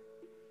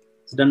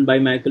 It's done by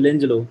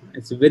Michelangelo.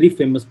 It's a very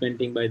famous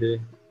painting, by the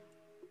way.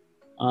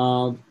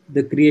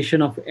 The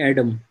creation of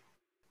Adam.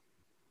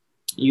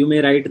 You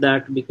may write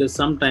that, because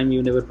sometime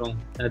you never know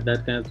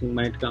that kind of thing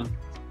might come.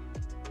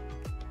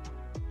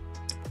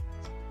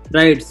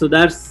 Right, so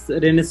that's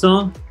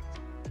Renaissance.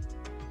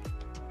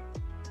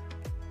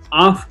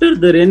 After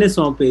the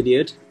Renaissance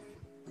period,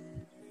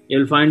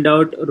 you'll find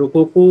out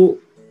Rococo,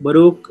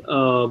 Baroque.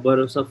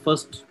 So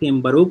first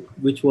came Baroque,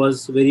 which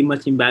was very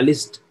much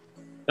embellished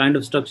kind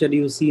of structure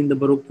you see in the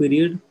Baroque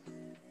period.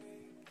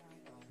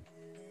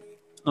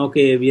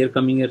 Okay, we are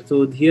coming here.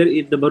 So here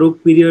the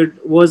Baroque period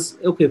was,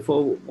 okay,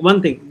 for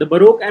one thing, the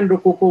Baroque and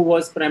Rococo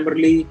was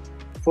primarily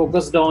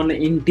focused on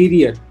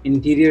interior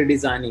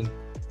designing,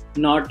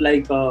 not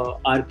like big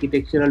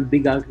architectural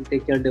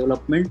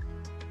development,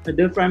 but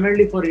they're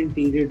primarily for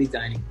interior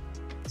designing.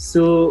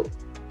 So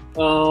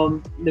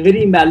the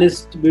very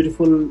embellished,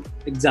 beautiful,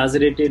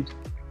 exaggerated.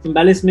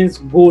 Embellished means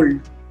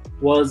gold,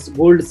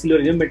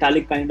 silver,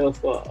 metallic kind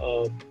of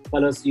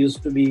colors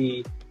used to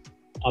be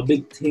a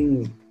big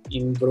thing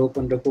in Baroque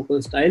and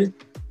Rococo style.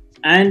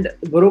 And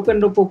Baroque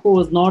and Rococo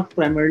was not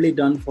primarily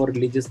done for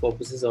religious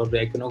purposes or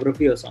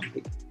iconography or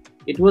something.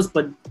 It was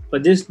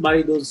possessed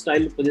by those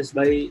styles, possessed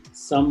by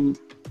some,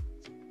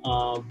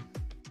 the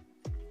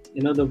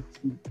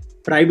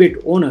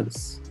private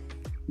owners.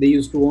 They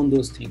used to own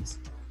those things.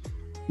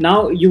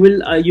 Now you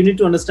need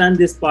to understand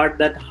this part,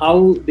 that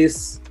how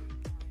this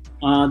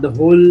the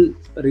whole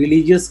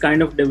religious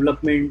kind of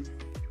development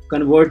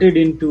converted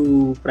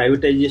into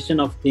privatization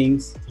of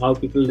things. How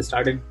people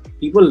started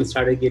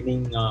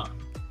getting a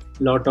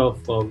lot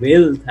of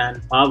wealth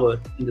and power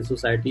in the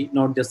society,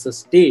 not just the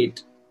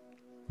state.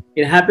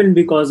 It happened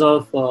because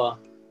of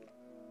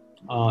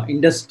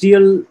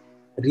industrial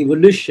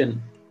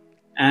revolution,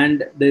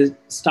 and the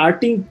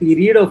starting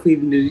period of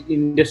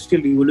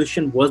industrial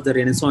revolution was the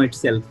Renaissance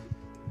itself.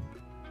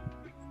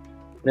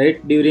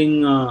 right?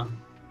 During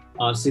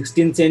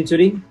 16th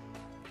century,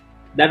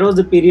 that was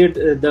the period.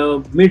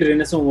 The mid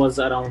Renaissance was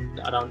around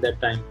that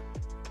time,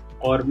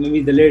 or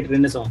maybe the late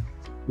Renaissance,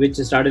 which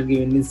started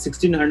giving in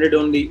 1600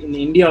 only. In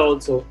India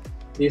also,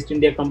 the East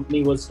India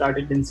Company was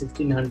started in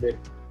 1600.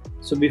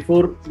 So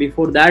before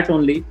that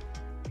only,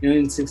 in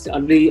early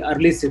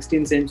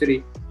 16th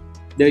century,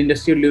 the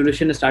industrial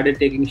revolution started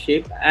taking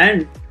shape,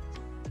 and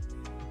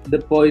the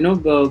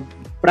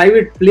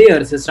private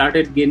players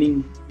started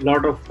gaining a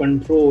lot of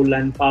control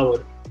and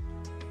power.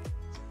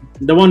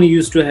 The one who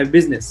used to have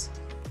business.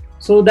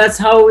 So that's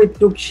how it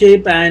took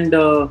shape. And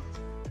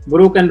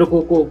Baroque and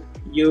Rococo,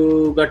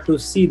 you got to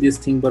see this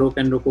thing, Baroque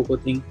and Rococo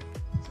thing,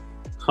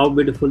 how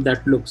beautiful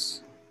that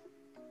looks.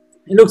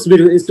 It looks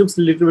beautiful. It looks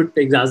a little bit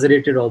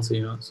exaggerated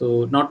also,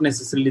 so not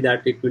necessarily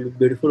that it will be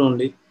beautiful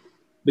only,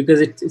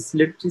 because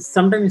it's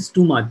sometimes it's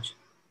too much.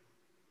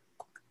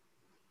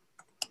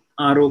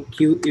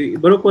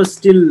 Baroque was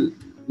still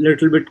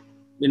little bit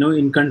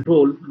in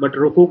control, but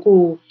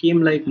Rococo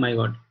came like, my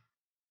god.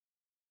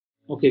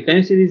 Okay, can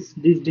you see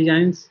these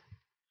designs?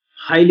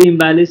 Highly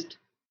embellished.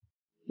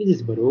 This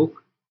is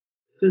Baroque.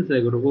 Feels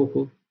like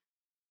Rococo.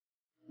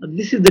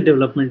 This is the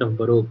development of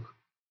Baroque.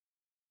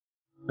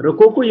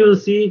 Rococo, you will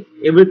see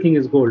everything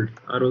is gold.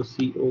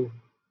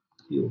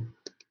 R-O-C-O-C-O.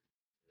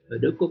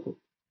 Rococo.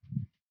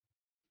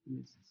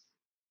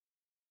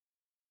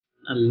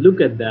 And look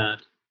at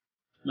that.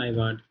 My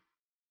god.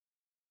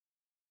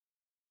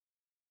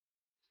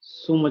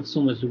 So much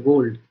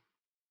gold.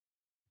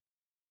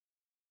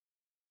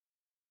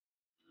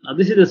 Now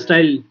this is the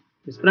style.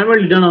 It's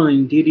primarily done on the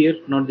interior,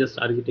 not just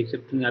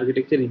architecture. I think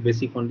architecture is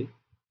basic only.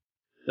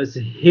 But it's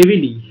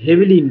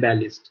heavily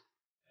embellished.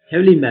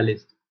 Heavily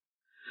embellished.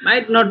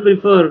 Might not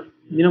prefer,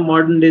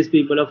 modern days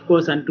people, of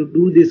course, and to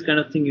do this kind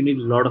of thing, you need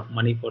a lot of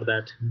money for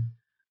that.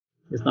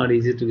 It's not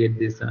easy to get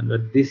this done,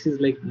 but this is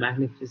like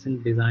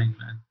magnificent design,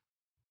 man.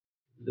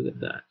 Look at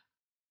that.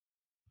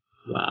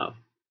 Wow.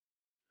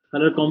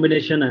 Color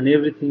combination and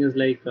everything is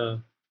like too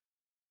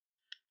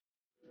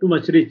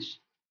much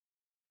rich.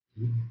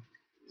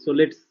 So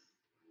let's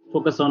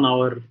focus on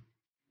our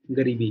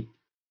Garibi.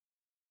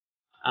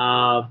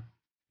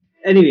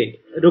 Anyway,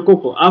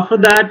 Rococo. After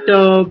that,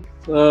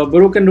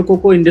 Baroque and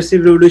Rococo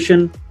Industrial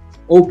Revolution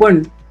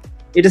opened.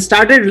 It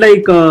started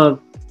like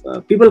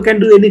people can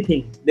do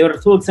anything. They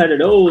were so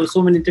excited. Oh,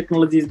 so many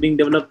technologies being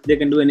developed. They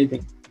can do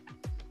anything.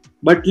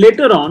 But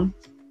later on,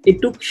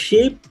 it took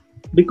shape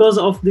because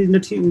of the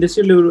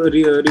Industrial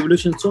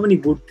Revolution. So many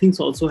good things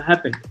also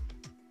happened.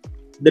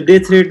 The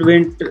death rate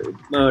went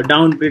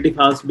down pretty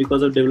fast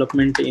because of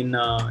development in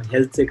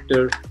health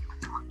sector.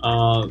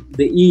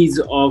 The ease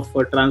of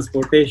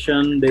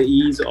transportation, the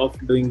ease of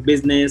doing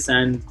business,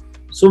 and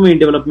so many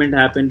development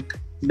happened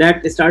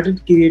that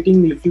started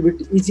creating a little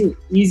bit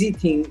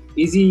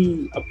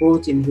easy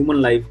approach in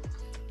human life.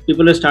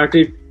 People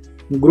started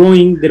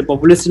growing, their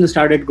population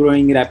started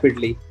growing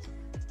rapidly,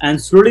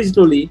 and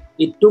slowly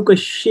it took a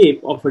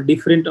shape of a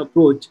different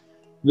approach,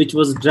 which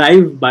was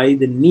driven by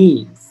the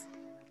needs.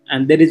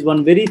 And there is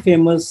one very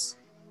famous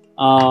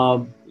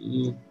quote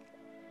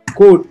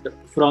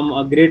from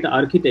a great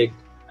architect.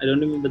 I don't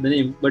remember the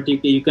name, but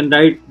you can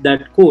write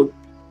that quote,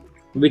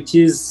 which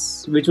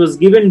was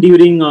given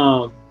during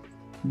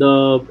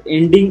the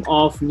ending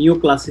of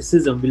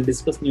neoclassicism. We'll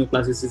discuss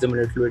neoclassicism a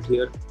little bit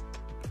here.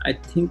 I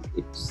think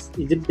is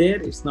it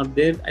there? It's not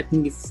there. I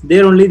think it's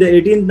there only. The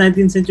 18th,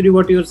 19th century.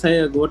 What you're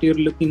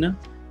looking at?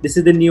 This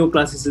is the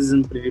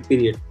neoclassicism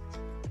period.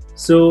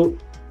 So,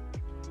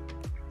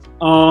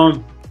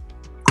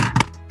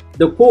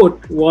 the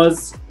quote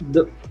was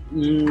the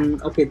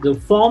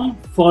form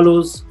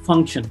follows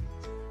function.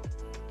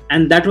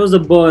 And that was the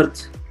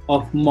birth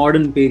of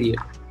modern period,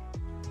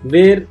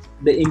 where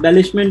the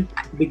embellishment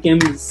became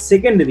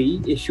secondary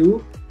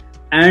issue,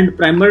 and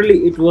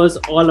primarily it was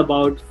all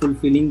about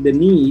fulfilling the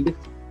need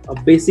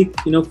of basic,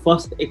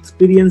 first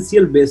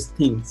experiential based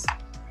things.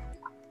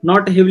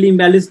 Not heavily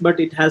embellished, but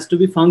it has to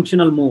be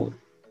functional more.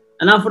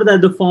 And after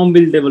that, the form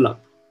will develop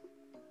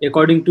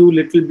according to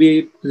little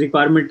bit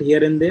requirement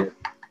here and there.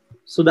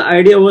 So the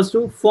idea was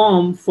to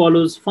form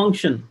follows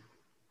function,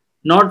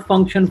 not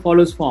function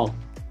follows form.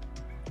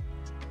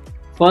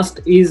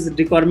 First is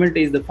requirement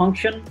is the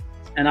function,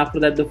 and after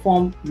that the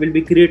form will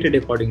be created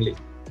accordingly.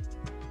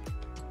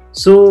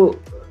 So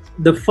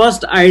the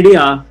first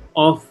idea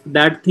of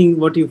that thing,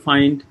 what you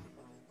find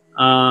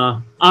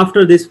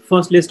after this,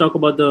 first let's talk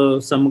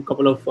about some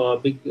couple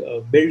of big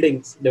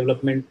buildings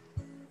development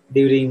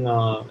during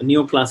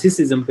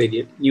neoclassicism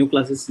period.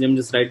 Neoclassicism,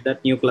 just write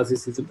that,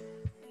 neoclassicism.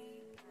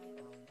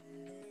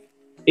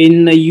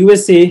 In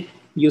USA,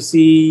 you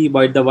see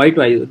by the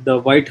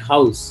White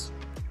House.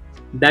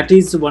 That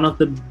is one of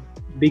the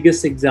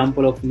biggest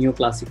example of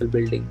neoclassical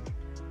building,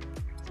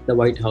 the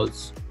White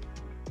House.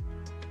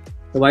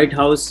 The White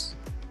House.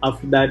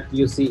 After that,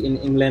 you see in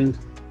England,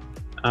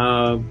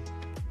 the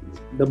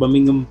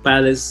Buckingham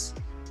Palace.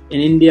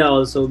 In India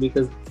also,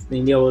 because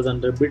India was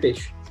under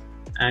British,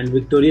 and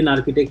Victorian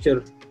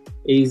architecture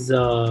is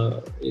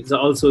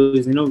also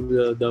is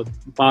the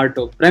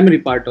primary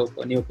part of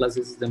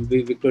neoclassicism,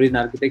 Victorian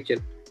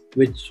architecture,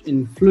 which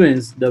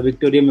influenced the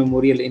Victoria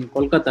Memorial in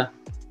Kolkata,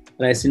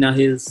 Raisina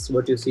Hills,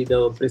 what you see,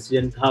 the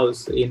President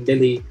House in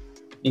Delhi,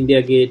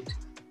 India Gate,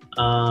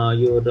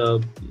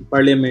 your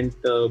Parliament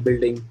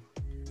building,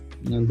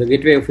 the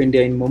Gateway of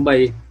India in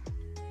Mumbai,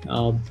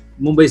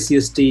 Mumbai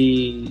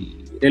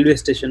CST railway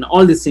station.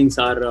 All these things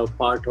are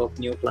part of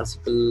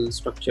neoclassical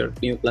structure,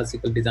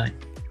 neoclassical design.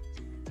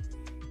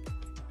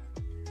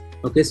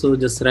 Okay, so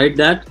just write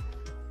that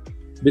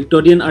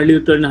Victorian, early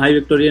Victorian, high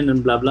Victorian,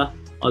 and blah blah,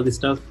 all this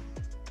stuff.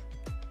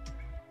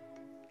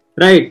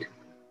 Right,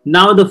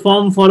 now the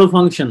form follow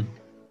function.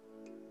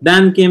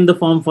 Then came the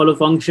form follow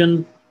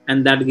function,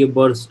 and that gave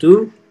birth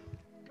to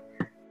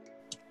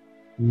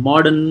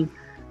modern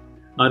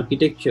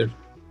architecture.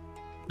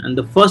 And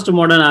the first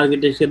modern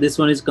architecture, this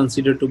one is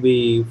considered to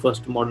be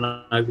first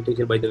modern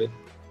architecture, by the way.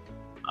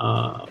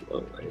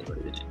 What is the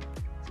name?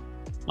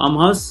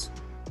 Farmhouse.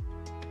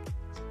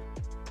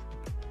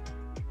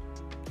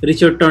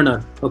 Richard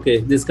Turner. Okay,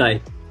 this guy.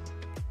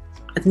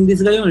 I think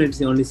this guy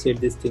only said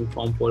this thing,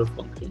 form follow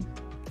function.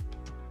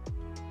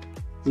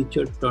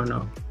 Richard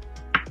Turner.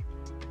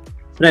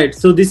 Right.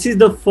 So this is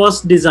the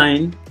first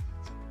design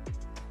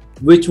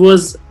which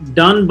was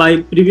done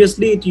by,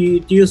 previously it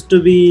used to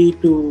be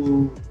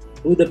to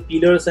do the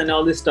pillars and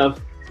all this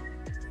stuff.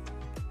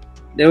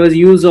 There was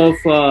use of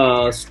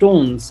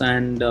stones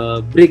and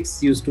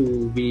bricks used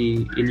to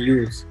be in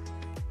use.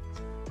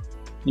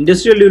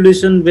 Industrial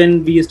Revolution,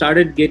 when we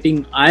started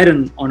getting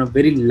iron on a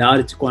very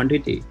large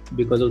quantity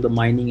because of the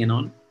mining and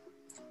all,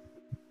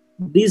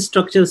 these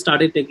structures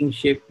started taking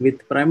shape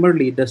with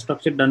primarily the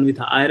structure done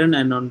with iron,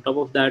 and on top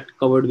of that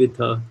covered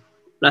with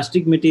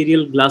plastic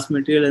material, glass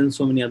material, and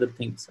so many other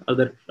things,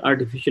 other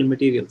artificial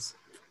materials.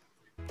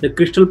 The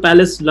Crystal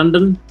Palace,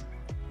 London,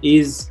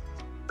 is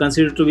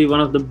considered to be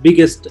one of the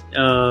biggest,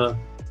 so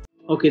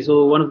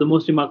one of the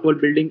most remarkable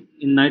building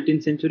in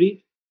 19th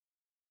century.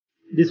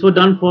 This was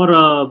done for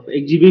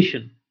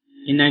exhibition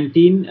in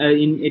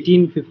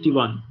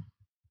 1851.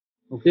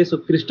 Okay, so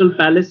Crystal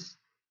Palace,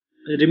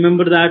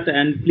 remember that,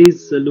 and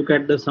please look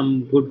at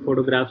some good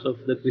photographs of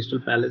the Crystal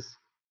Palace.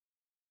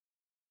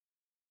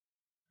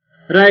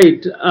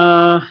 Right.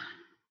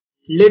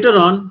 Later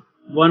on,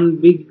 one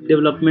big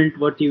development,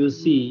 what you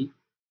see,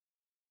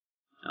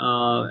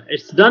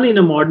 it's done in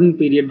a modern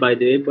period, by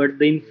the way, but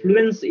the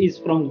influence is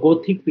from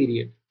Gothic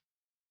period.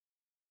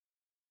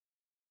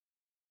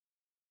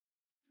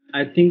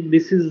 I think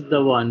this is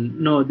the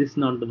one. No, this is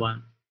not the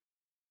one.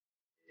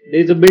 There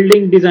is a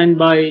building designed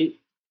by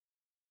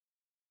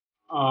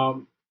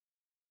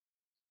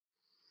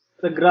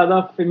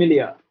Sagrada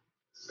Familia.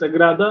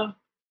 Sagrada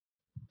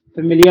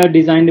Familia,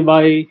 designed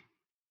by,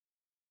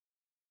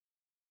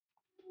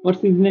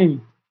 what's his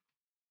name?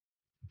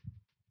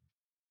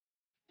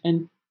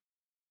 And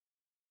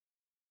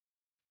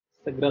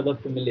Sagrada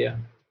Familia.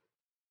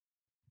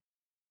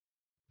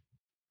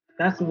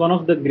 That's one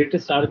of the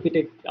greatest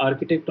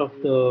architect of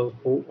the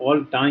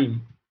all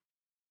time.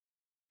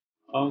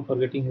 I'm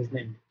forgetting his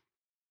name.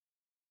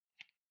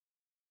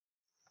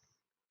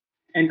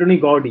 Antoni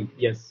Gaudi.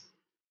 Yes,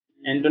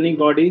 Antoni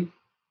Gaudi.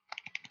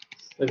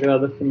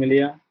 Sagrada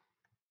Familia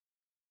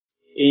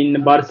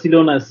in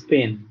Barcelona,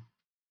 Spain.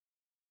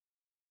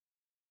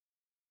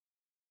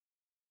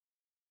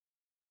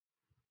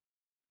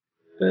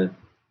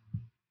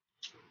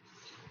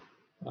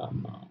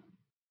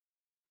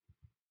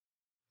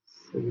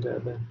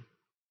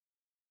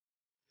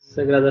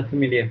 Sagrada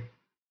Familia.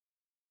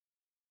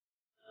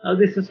 Now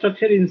this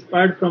structure is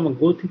inspired from a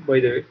Gothic, by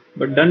the way,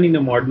 but done in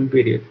a modern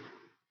period.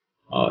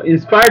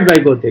 Inspired by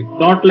Gothic,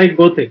 not like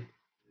Gothic.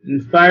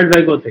 Inspired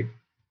by Gothic.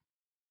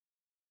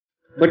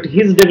 But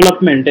his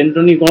development,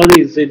 Antoni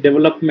Gaudi's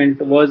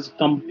development, was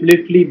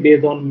completely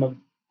based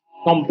on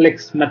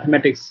complex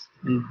mathematics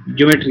and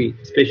geometry,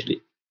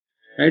 especially.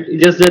 Right?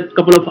 Just that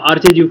couple of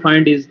arches you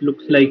find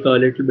looks like a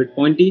little bit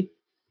pointy,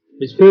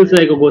 which feels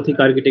like a Gothic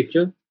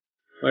architecture,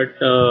 but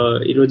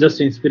it was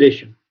just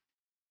inspiration.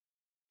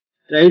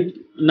 Right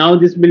now,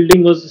 this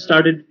building was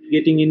started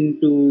getting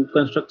into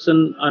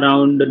construction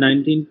around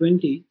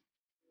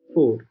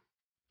 1924,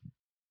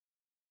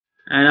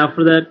 and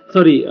after that,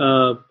 sorry,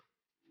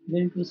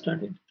 when it was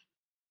started,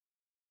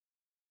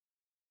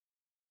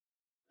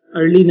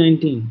 early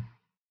 19.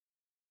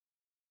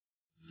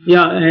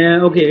 Yeah,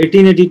 okay,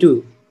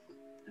 1882,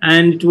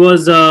 and it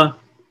was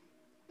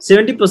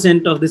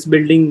 70% of this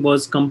building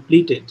was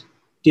completed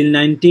till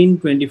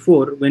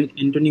 1924 when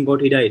Antoni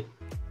Gaudi died.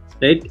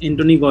 Right,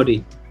 Antoni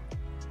Gaudi.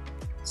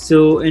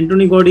 So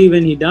Antoni Gaudi,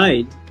 when he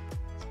died,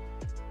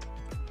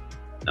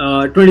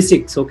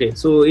 26. Okay,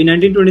 so in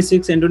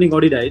 1926, Antoni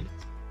Gaudi died,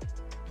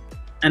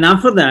 and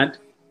after that,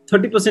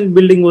 30%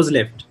 building was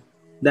left.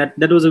 That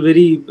was a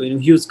very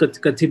huge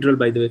cathedral,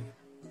 by the way.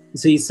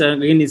 So it's a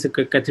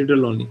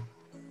cathedral only.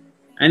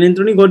 And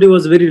Antoni Gaudi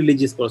was a very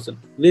religious person,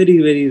 very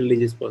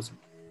religious person.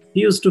 He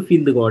used to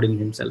feel the God in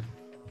himself.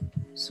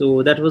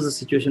 So that was the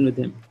situation with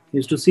him. He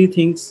used to see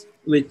things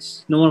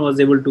which no one was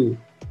able to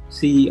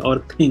see or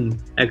think,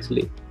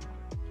 actually.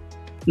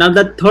 Now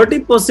that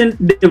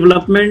 30%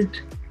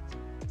 development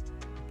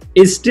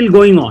is still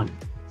going on,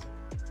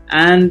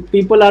 and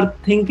people are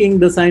thinking,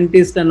 the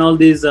scientists and all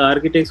these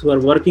architects who are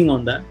working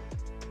on that,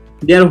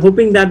 they are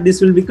hoping that this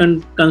will be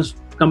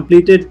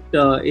completed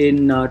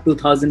in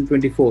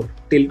 2024.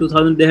 Till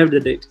 2000 they have the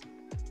date.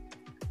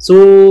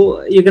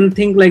 So you can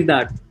think like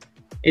that.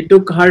 It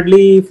took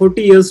hardly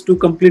 40 years to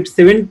complete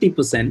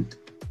 70%,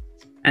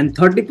 and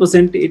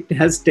 30% it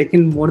has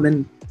taken more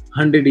than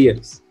 100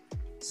 years.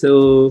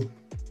 So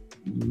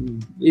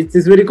it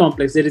is very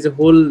complex. There is a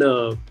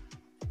whole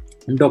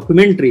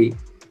documentary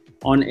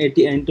on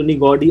Anthony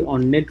Gaudi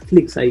on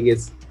Netflix, I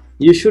guess.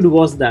 You should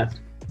watch that.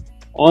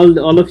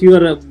 All of you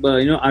are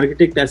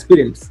architect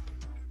aspirants.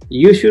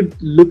 You should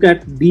look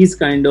at these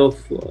kind of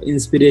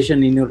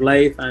inspiration in your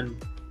life and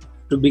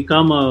to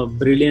become a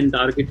brilliant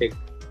architect.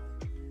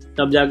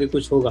 तब जाके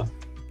कुछ होगा.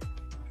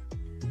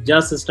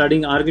 Just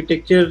studying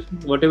architecture,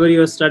 whatever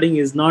you are studying,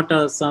 is not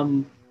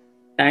some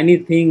tiny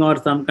thing or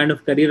some kind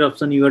of career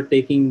option you are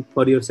taking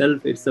for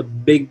yourself. It's a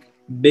big.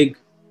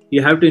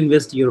 You have to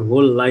invest your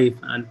whole life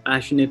and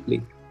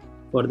passionately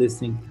for this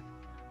thing.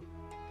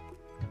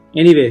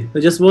 Anyway, so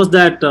just watch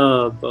that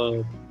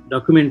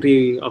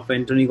documentary of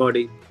Anthony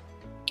Gaudi.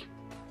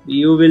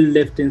 You will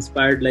left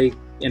inspired like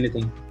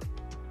anything.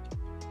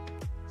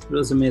 It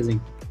was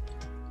amazing.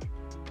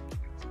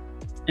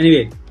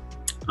 Anyway,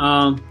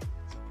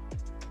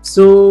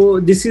 so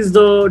this is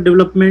the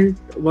development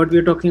what we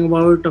are talking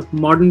about of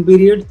modern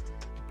period,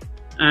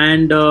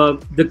 and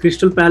the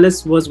Crystal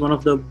Palace was one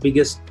of the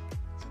biggest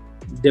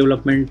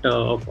development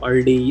of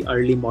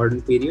early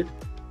modern period.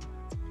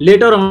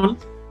 Later on,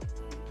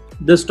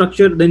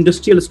 the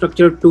industrial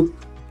structure took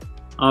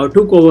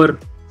over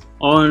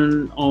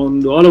on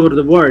all over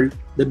the world,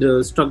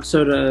 the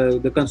structure,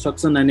 the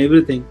construction and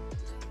everything,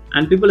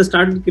 and people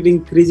started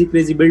getting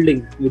crazy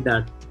building with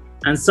that.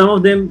 And some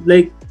of them,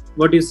 like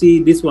what you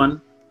see, this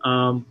one,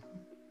 the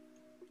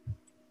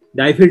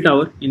Eiffel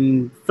Tower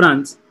in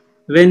France,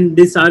 when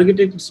this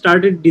architect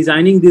started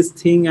designing this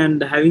thing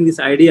and having this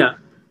idea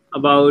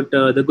about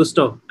the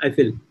Gustav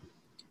Eiffel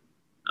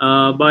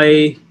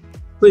by,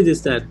 who is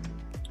this, that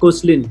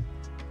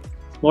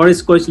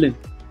Maurice Koechlin.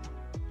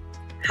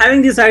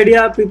 Having this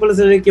idea, people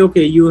say like,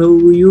 okay,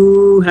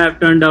 you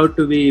have turned out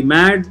to be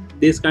mad.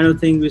 This kind of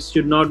thing which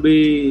should not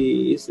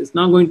be, it's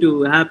not going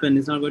to happen,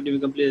 it's not going to be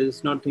completed,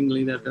 it's not thing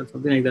like that or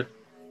something like that.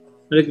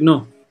 Like,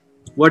 no,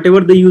 whatever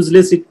the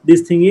useless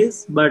this thing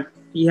is, but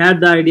he had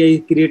the idea,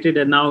 he created,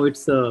 and now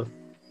it's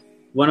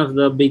one of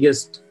the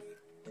biggest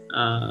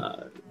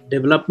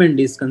development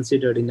is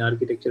considered in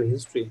architecture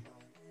history.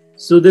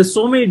 So there's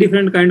so many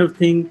different kind of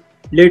thing.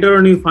 Later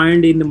on, you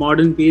find in the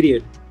modern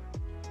period,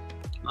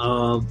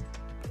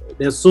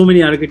 there's so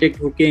many architects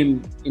who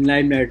came in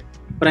limelight.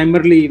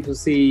 Primarily, if you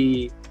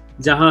see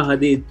Zaha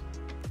Hadid,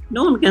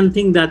 no one can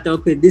think that,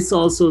 okay, this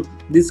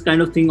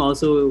kind of thing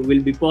also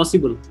will be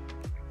possible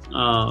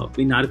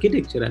in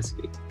architecture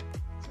actually,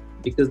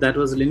 because that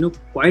was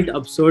quite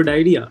absurd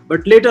idea.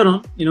 But later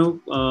on,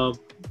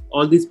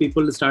 all these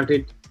people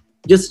started.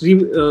 Just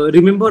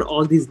remember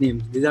all these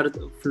names. These are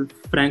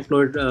Frank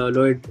Lloyd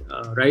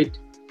Wright,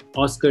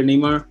 Oscar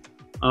Niemeyer,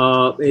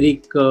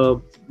 Eric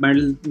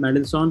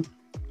Mendelssohn.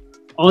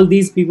 All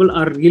these people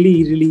are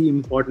really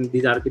important.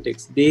 These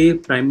architects, they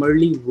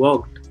primarily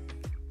worked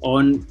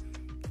on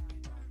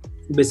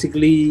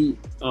basically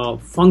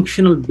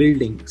functional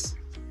buildings,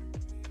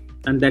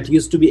 and that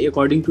used to be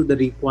according to the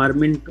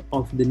requirement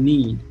of the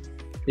need.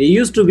 They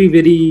used to be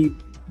very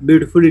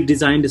beautifully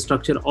designed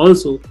structure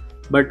also,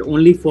 but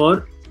only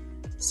for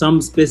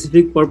some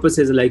specific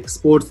purposes like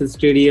sports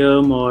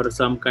stadium or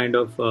some kind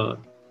of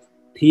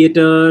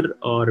theater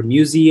or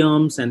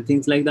museums and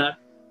things like that.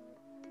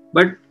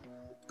 But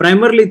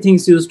primarily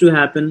things used to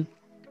happen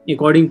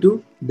according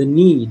to the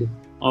need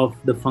of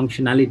the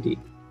functionality.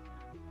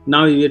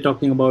 Now we are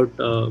talking about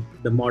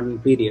the modern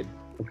period.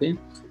 Okay,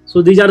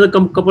 so these are the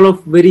couple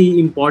of very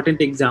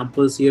important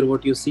examples here.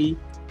 What you see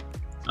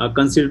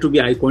considered to be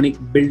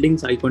iconic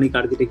buildings, iconic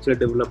architectural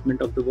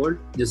development of the world.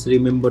 Just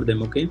remember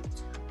them. Okay,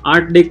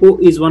 Art Deco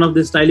is one of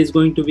the style is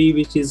going to be,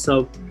 which is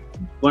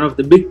one of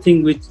the big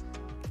thing which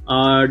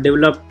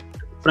developed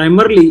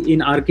primarily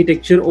in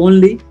architecture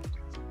only,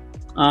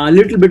 a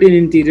little bit in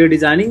interior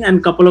designing,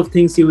 and couple of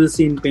things you will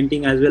see in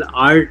painting as well.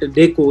 Art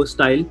Deco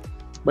style,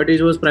 but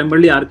it was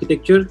primarily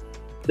architecture.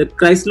 The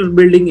Chrysler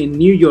building in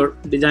New York,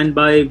 designed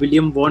by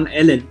William Von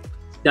Allen,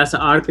 that's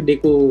Art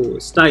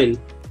Deco style,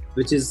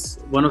 which is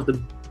one of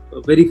the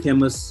very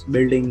famous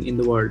building in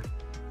the world.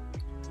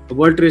 The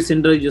World Trade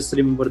Center, just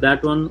remember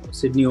that one.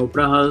 Sydney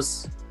Opera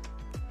House,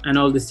 and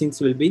all these things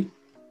will be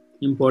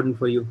important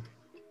for you.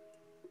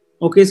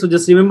 Okay, so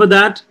just remember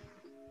that.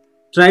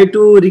 Try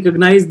to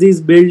recognize these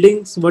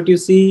buildings. What you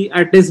see,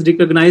 at least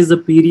recognize the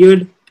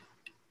period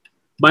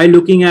by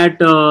looking at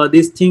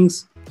these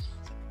things,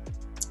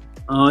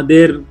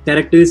 their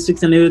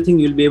characteristics and everything.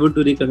 You'll be able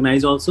to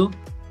recognize also.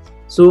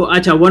 So,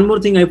 acha, one more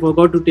thing I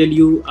forgot to tell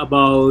you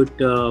about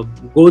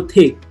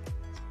Gothic.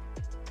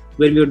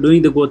 When we are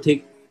doing the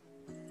Gothic,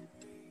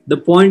 the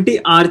pointy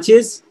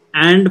arches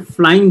and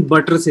flying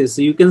buttresses.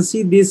 So you can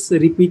see this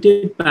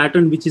repeated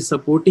pattern which is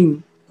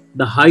supporting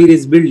the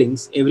high-rise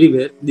buildings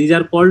everywhere. These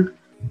are called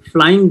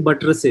flying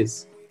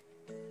buttresses.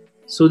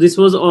 So this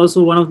was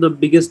also one of the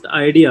biggest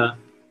idea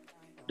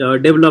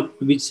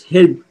developed, which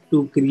helped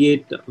to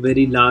create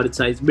very large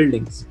size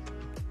buildings.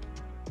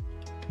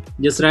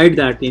 Just write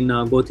that in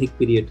Gothic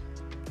period.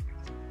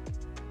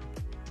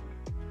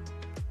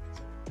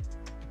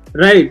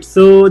 Right,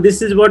 so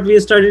this is what we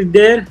studied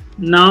there.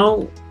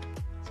 Now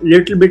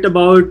little bit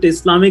about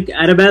Islamic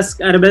arabesque.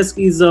 Arabesque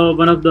is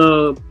one of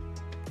the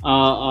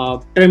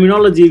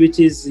terminology which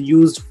is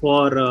used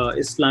for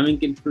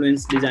Islamic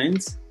influence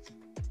designs,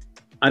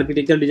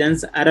 architectural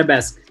designs.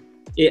 Arabesque,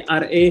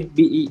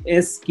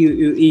 Arabesque,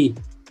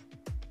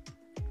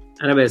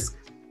 arabesque.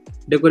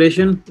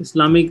 Decoration,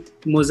 Islamic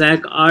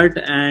mosaic art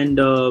and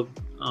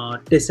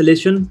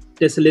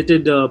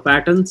tessellated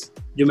patterns,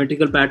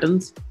 geometrical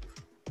patterns.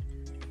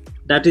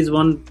 That is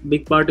one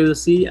big part you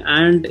see.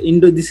 And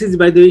this is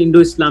by the way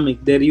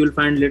Indo-Islamic. There you will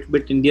find a little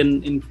bit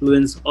Indian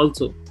influence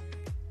also.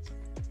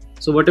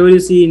 So whatever you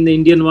see in the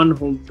Indian one,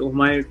 Tomb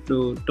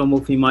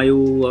of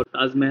Humayun or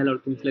Taj Mahal or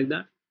things like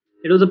that,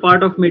 it was a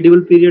part of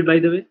medieval period, by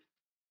the way.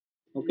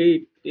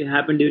 Okay, it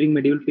happened during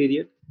medieval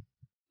period.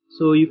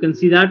 So you can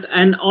see that,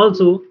 and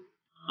also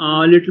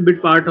a little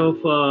bit part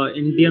of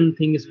Indian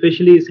thing,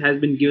 especially has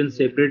been given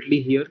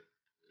separately here.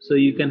 So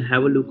you can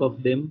have a look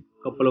of them.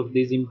 Couple of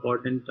these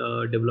important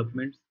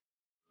developments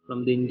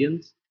from the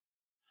Indians,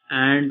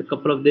 and a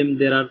couple of them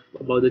there are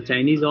about the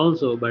Chinese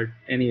also. But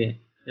anyway,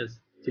 just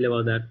chill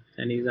about that.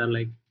 Chinese are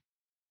like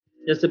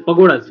just a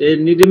pagodas.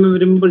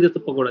 Remember just the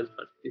pagodas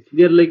part.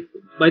 They are like,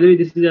 by the way,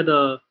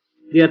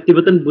 they are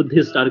Tibetan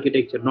Buddhist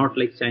architecture, not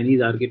like Chinese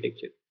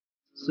architecture.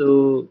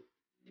 So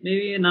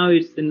maybe now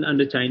it's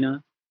under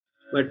China,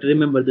 but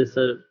remember this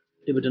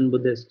Tibetan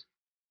Buddhist.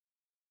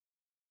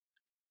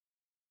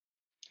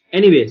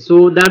 Anyway,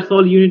 so that's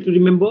all you need to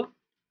remember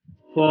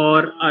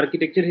for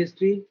architecture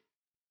history.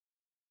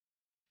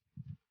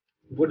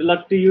 Good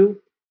luck to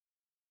you.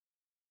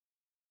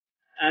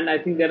 And I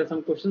think there are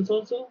some questions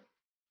also.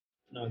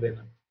 No, they're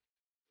not.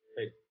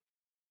 Right.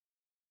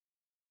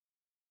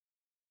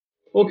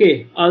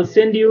 Okay, I'll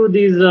send you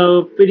this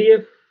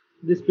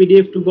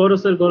PDF to Gaurav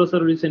sir. Gaurav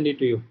sir will send it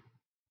to you.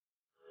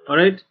 All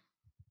right.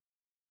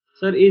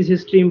 Sir, is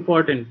history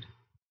important?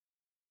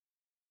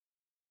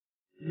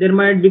 There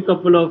might be a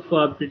couple of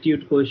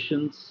aptitude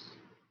questions,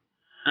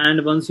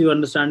 and once you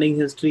understanding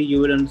history, you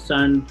will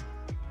understand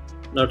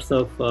lots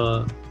of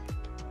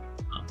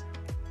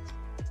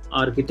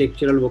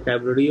architectural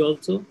vocabulary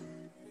also.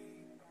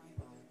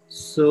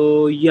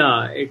 So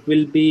yeah, it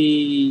will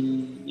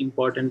be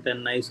important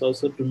and nice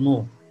also to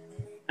know.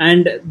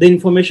 And the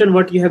information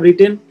what you have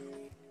written,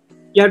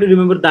 you have to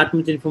remember that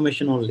much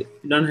information only.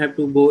 You don't have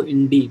to go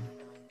in deep.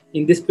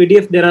 In this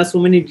PDF, there are so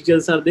many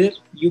details are there.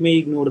 You may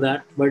ignore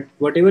that, but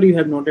whatever you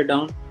have noted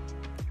down,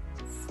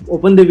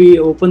 open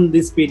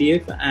this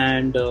PDF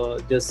and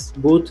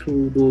just go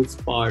through those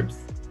parts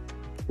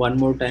one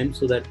more time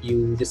so that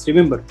you just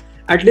remember.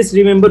 At least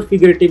remember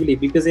figuratively,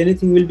 because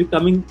anything will be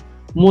coming.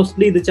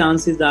 Mostly the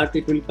chance is that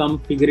it will come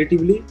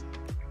figuratively,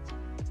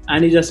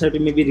 and you just have to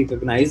maybe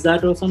recognize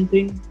that or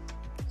something.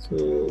 So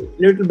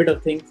little bit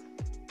of things.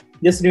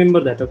 Just remember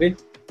that, okay?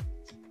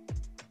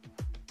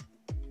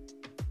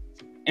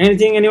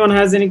 Anything? Anyone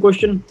has any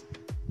question?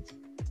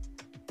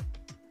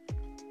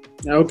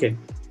 Okay.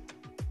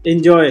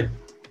 Enjoy.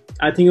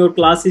 I think your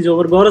class is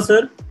over. Gaurav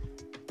sir,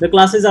 the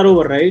classes are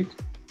over, right?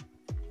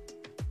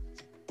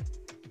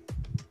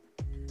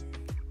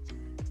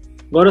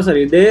 Gaurav sir, are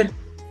you there?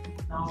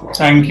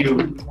 Thank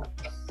you.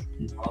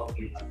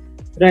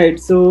 Right.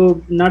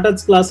 So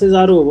Nata's classes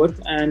are over,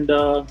 and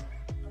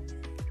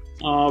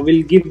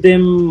we'll give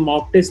them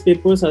mock test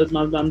papers.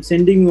 I'm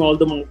sending you all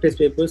the mock test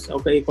papers.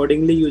 Okay.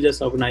 Accordingly, you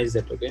just organize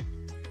that. Okay.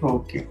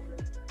 Okay.